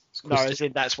 No, as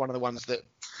in that's one of the ones that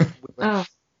we were Oh.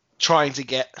 trying to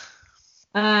get.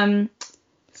 7th,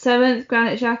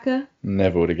 Granit Xhaka.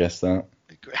 Never would have guessed that.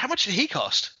 How much did he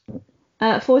cost?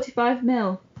 45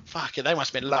 mil. Fuck it, they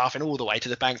must have been laughing all the way to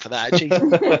the bank for that. Jesus.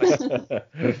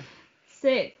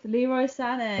 6th, Leroy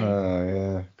Sané. Oh,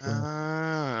 yeah.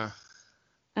 Ah.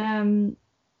 How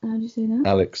do you say that?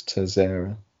 Alex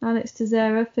Teixeira. Alex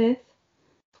Teixeira, 5th,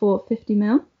 for 50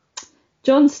 mil.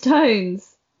 John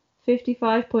Stones,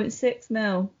 55.6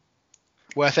 mil.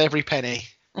 Worth every penny.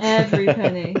 Every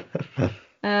penny.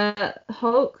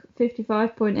 Hulk,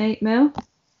 55.8 mil.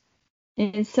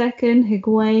 In second,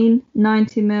 Higuain,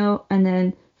 90 mil. And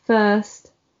then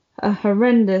first, a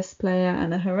horrendous player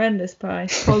and a horrendous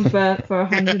price, Pogba for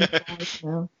 105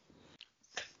 mil.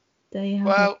 There you have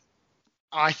Well, it.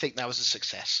 I think that was a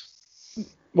success.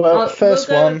 Well, first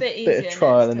we'll go a one, bit bit easier of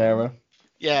trial next and time. error.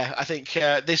 Yeah, I think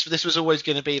this was always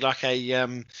going to be like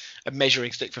a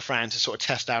measuring stick for Fran to sort of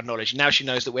test our knowledge. Now she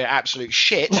knows that we're absolute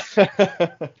shit.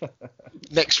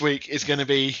 Next week is going to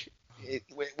be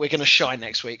we're going to shine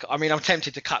next week. I mean, I'm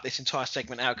tempted to cut this entire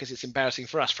segment out because it's embarrassing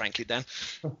for us, frankly, Dan.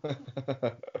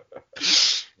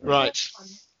 Right.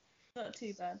 Not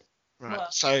too bad. Right.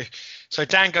 Well. So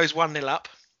Dan goes 1-0 up.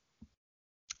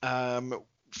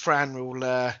 Fran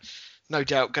will no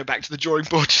doubt go back to the drawing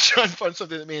board to try and find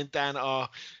something that me and Dan are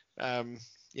not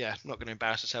going to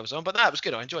embarrass ourselves on. But that was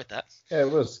good. I enjoyed that. Yeah,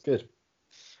 it was good.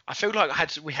 I feel like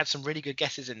we had some really good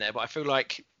guesses in there, but I feel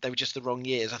like they were just the wrong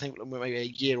years. I think we're maybe a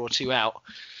year or two out.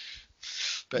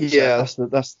 But yeah,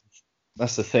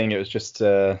 that's the thing. It was just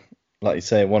like you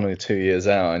say, 1 or 2 years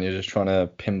out, and you're just trying to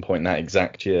pinpoint that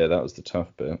exact year. That was the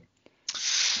tough bit.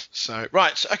 So,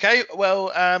 right, okay, well,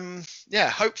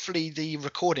 hopefully the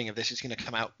recording of this is going to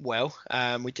come out well.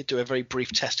 We did do a very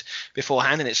brief test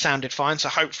beforehand, and it sounded fine, so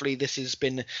hopefully this has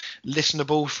been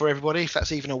listenable for everybody, if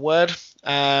that's even a word.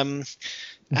 And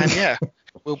yeah,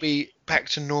 we'll be back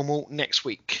to normal next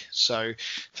week. So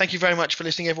thank you very much for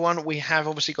listening, everyone. We have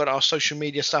obviously got our social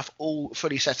media stuff all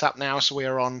fully set up now, so we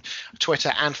are on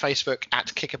Twitter and Facebook at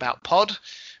KickaboutPod.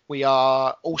 We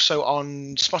are also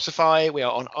on Spotify, we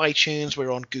are on iTunes,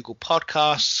 we're on Google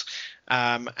Podcasts,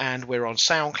 and we're on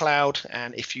SoundCloud.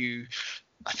 And if you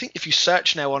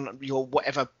search now on your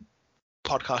whatever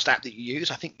podcast app that you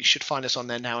use, I think you should find us on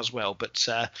there now as well. But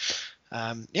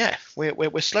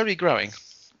we're slowly growing.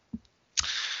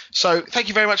 So thank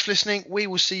you very much for listening. We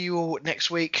will see you all next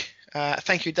week.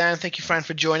 Thank you, Dan. Thank you, Fran,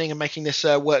 for joining and making this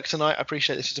work tonight. I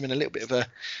appreciate this has been a little bit of a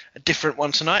different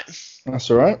one tonight. That's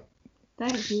all right.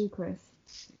 Thank you, Chris.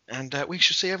 And we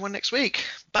shall see everyone next week.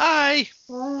 Bye.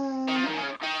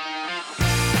 Bye.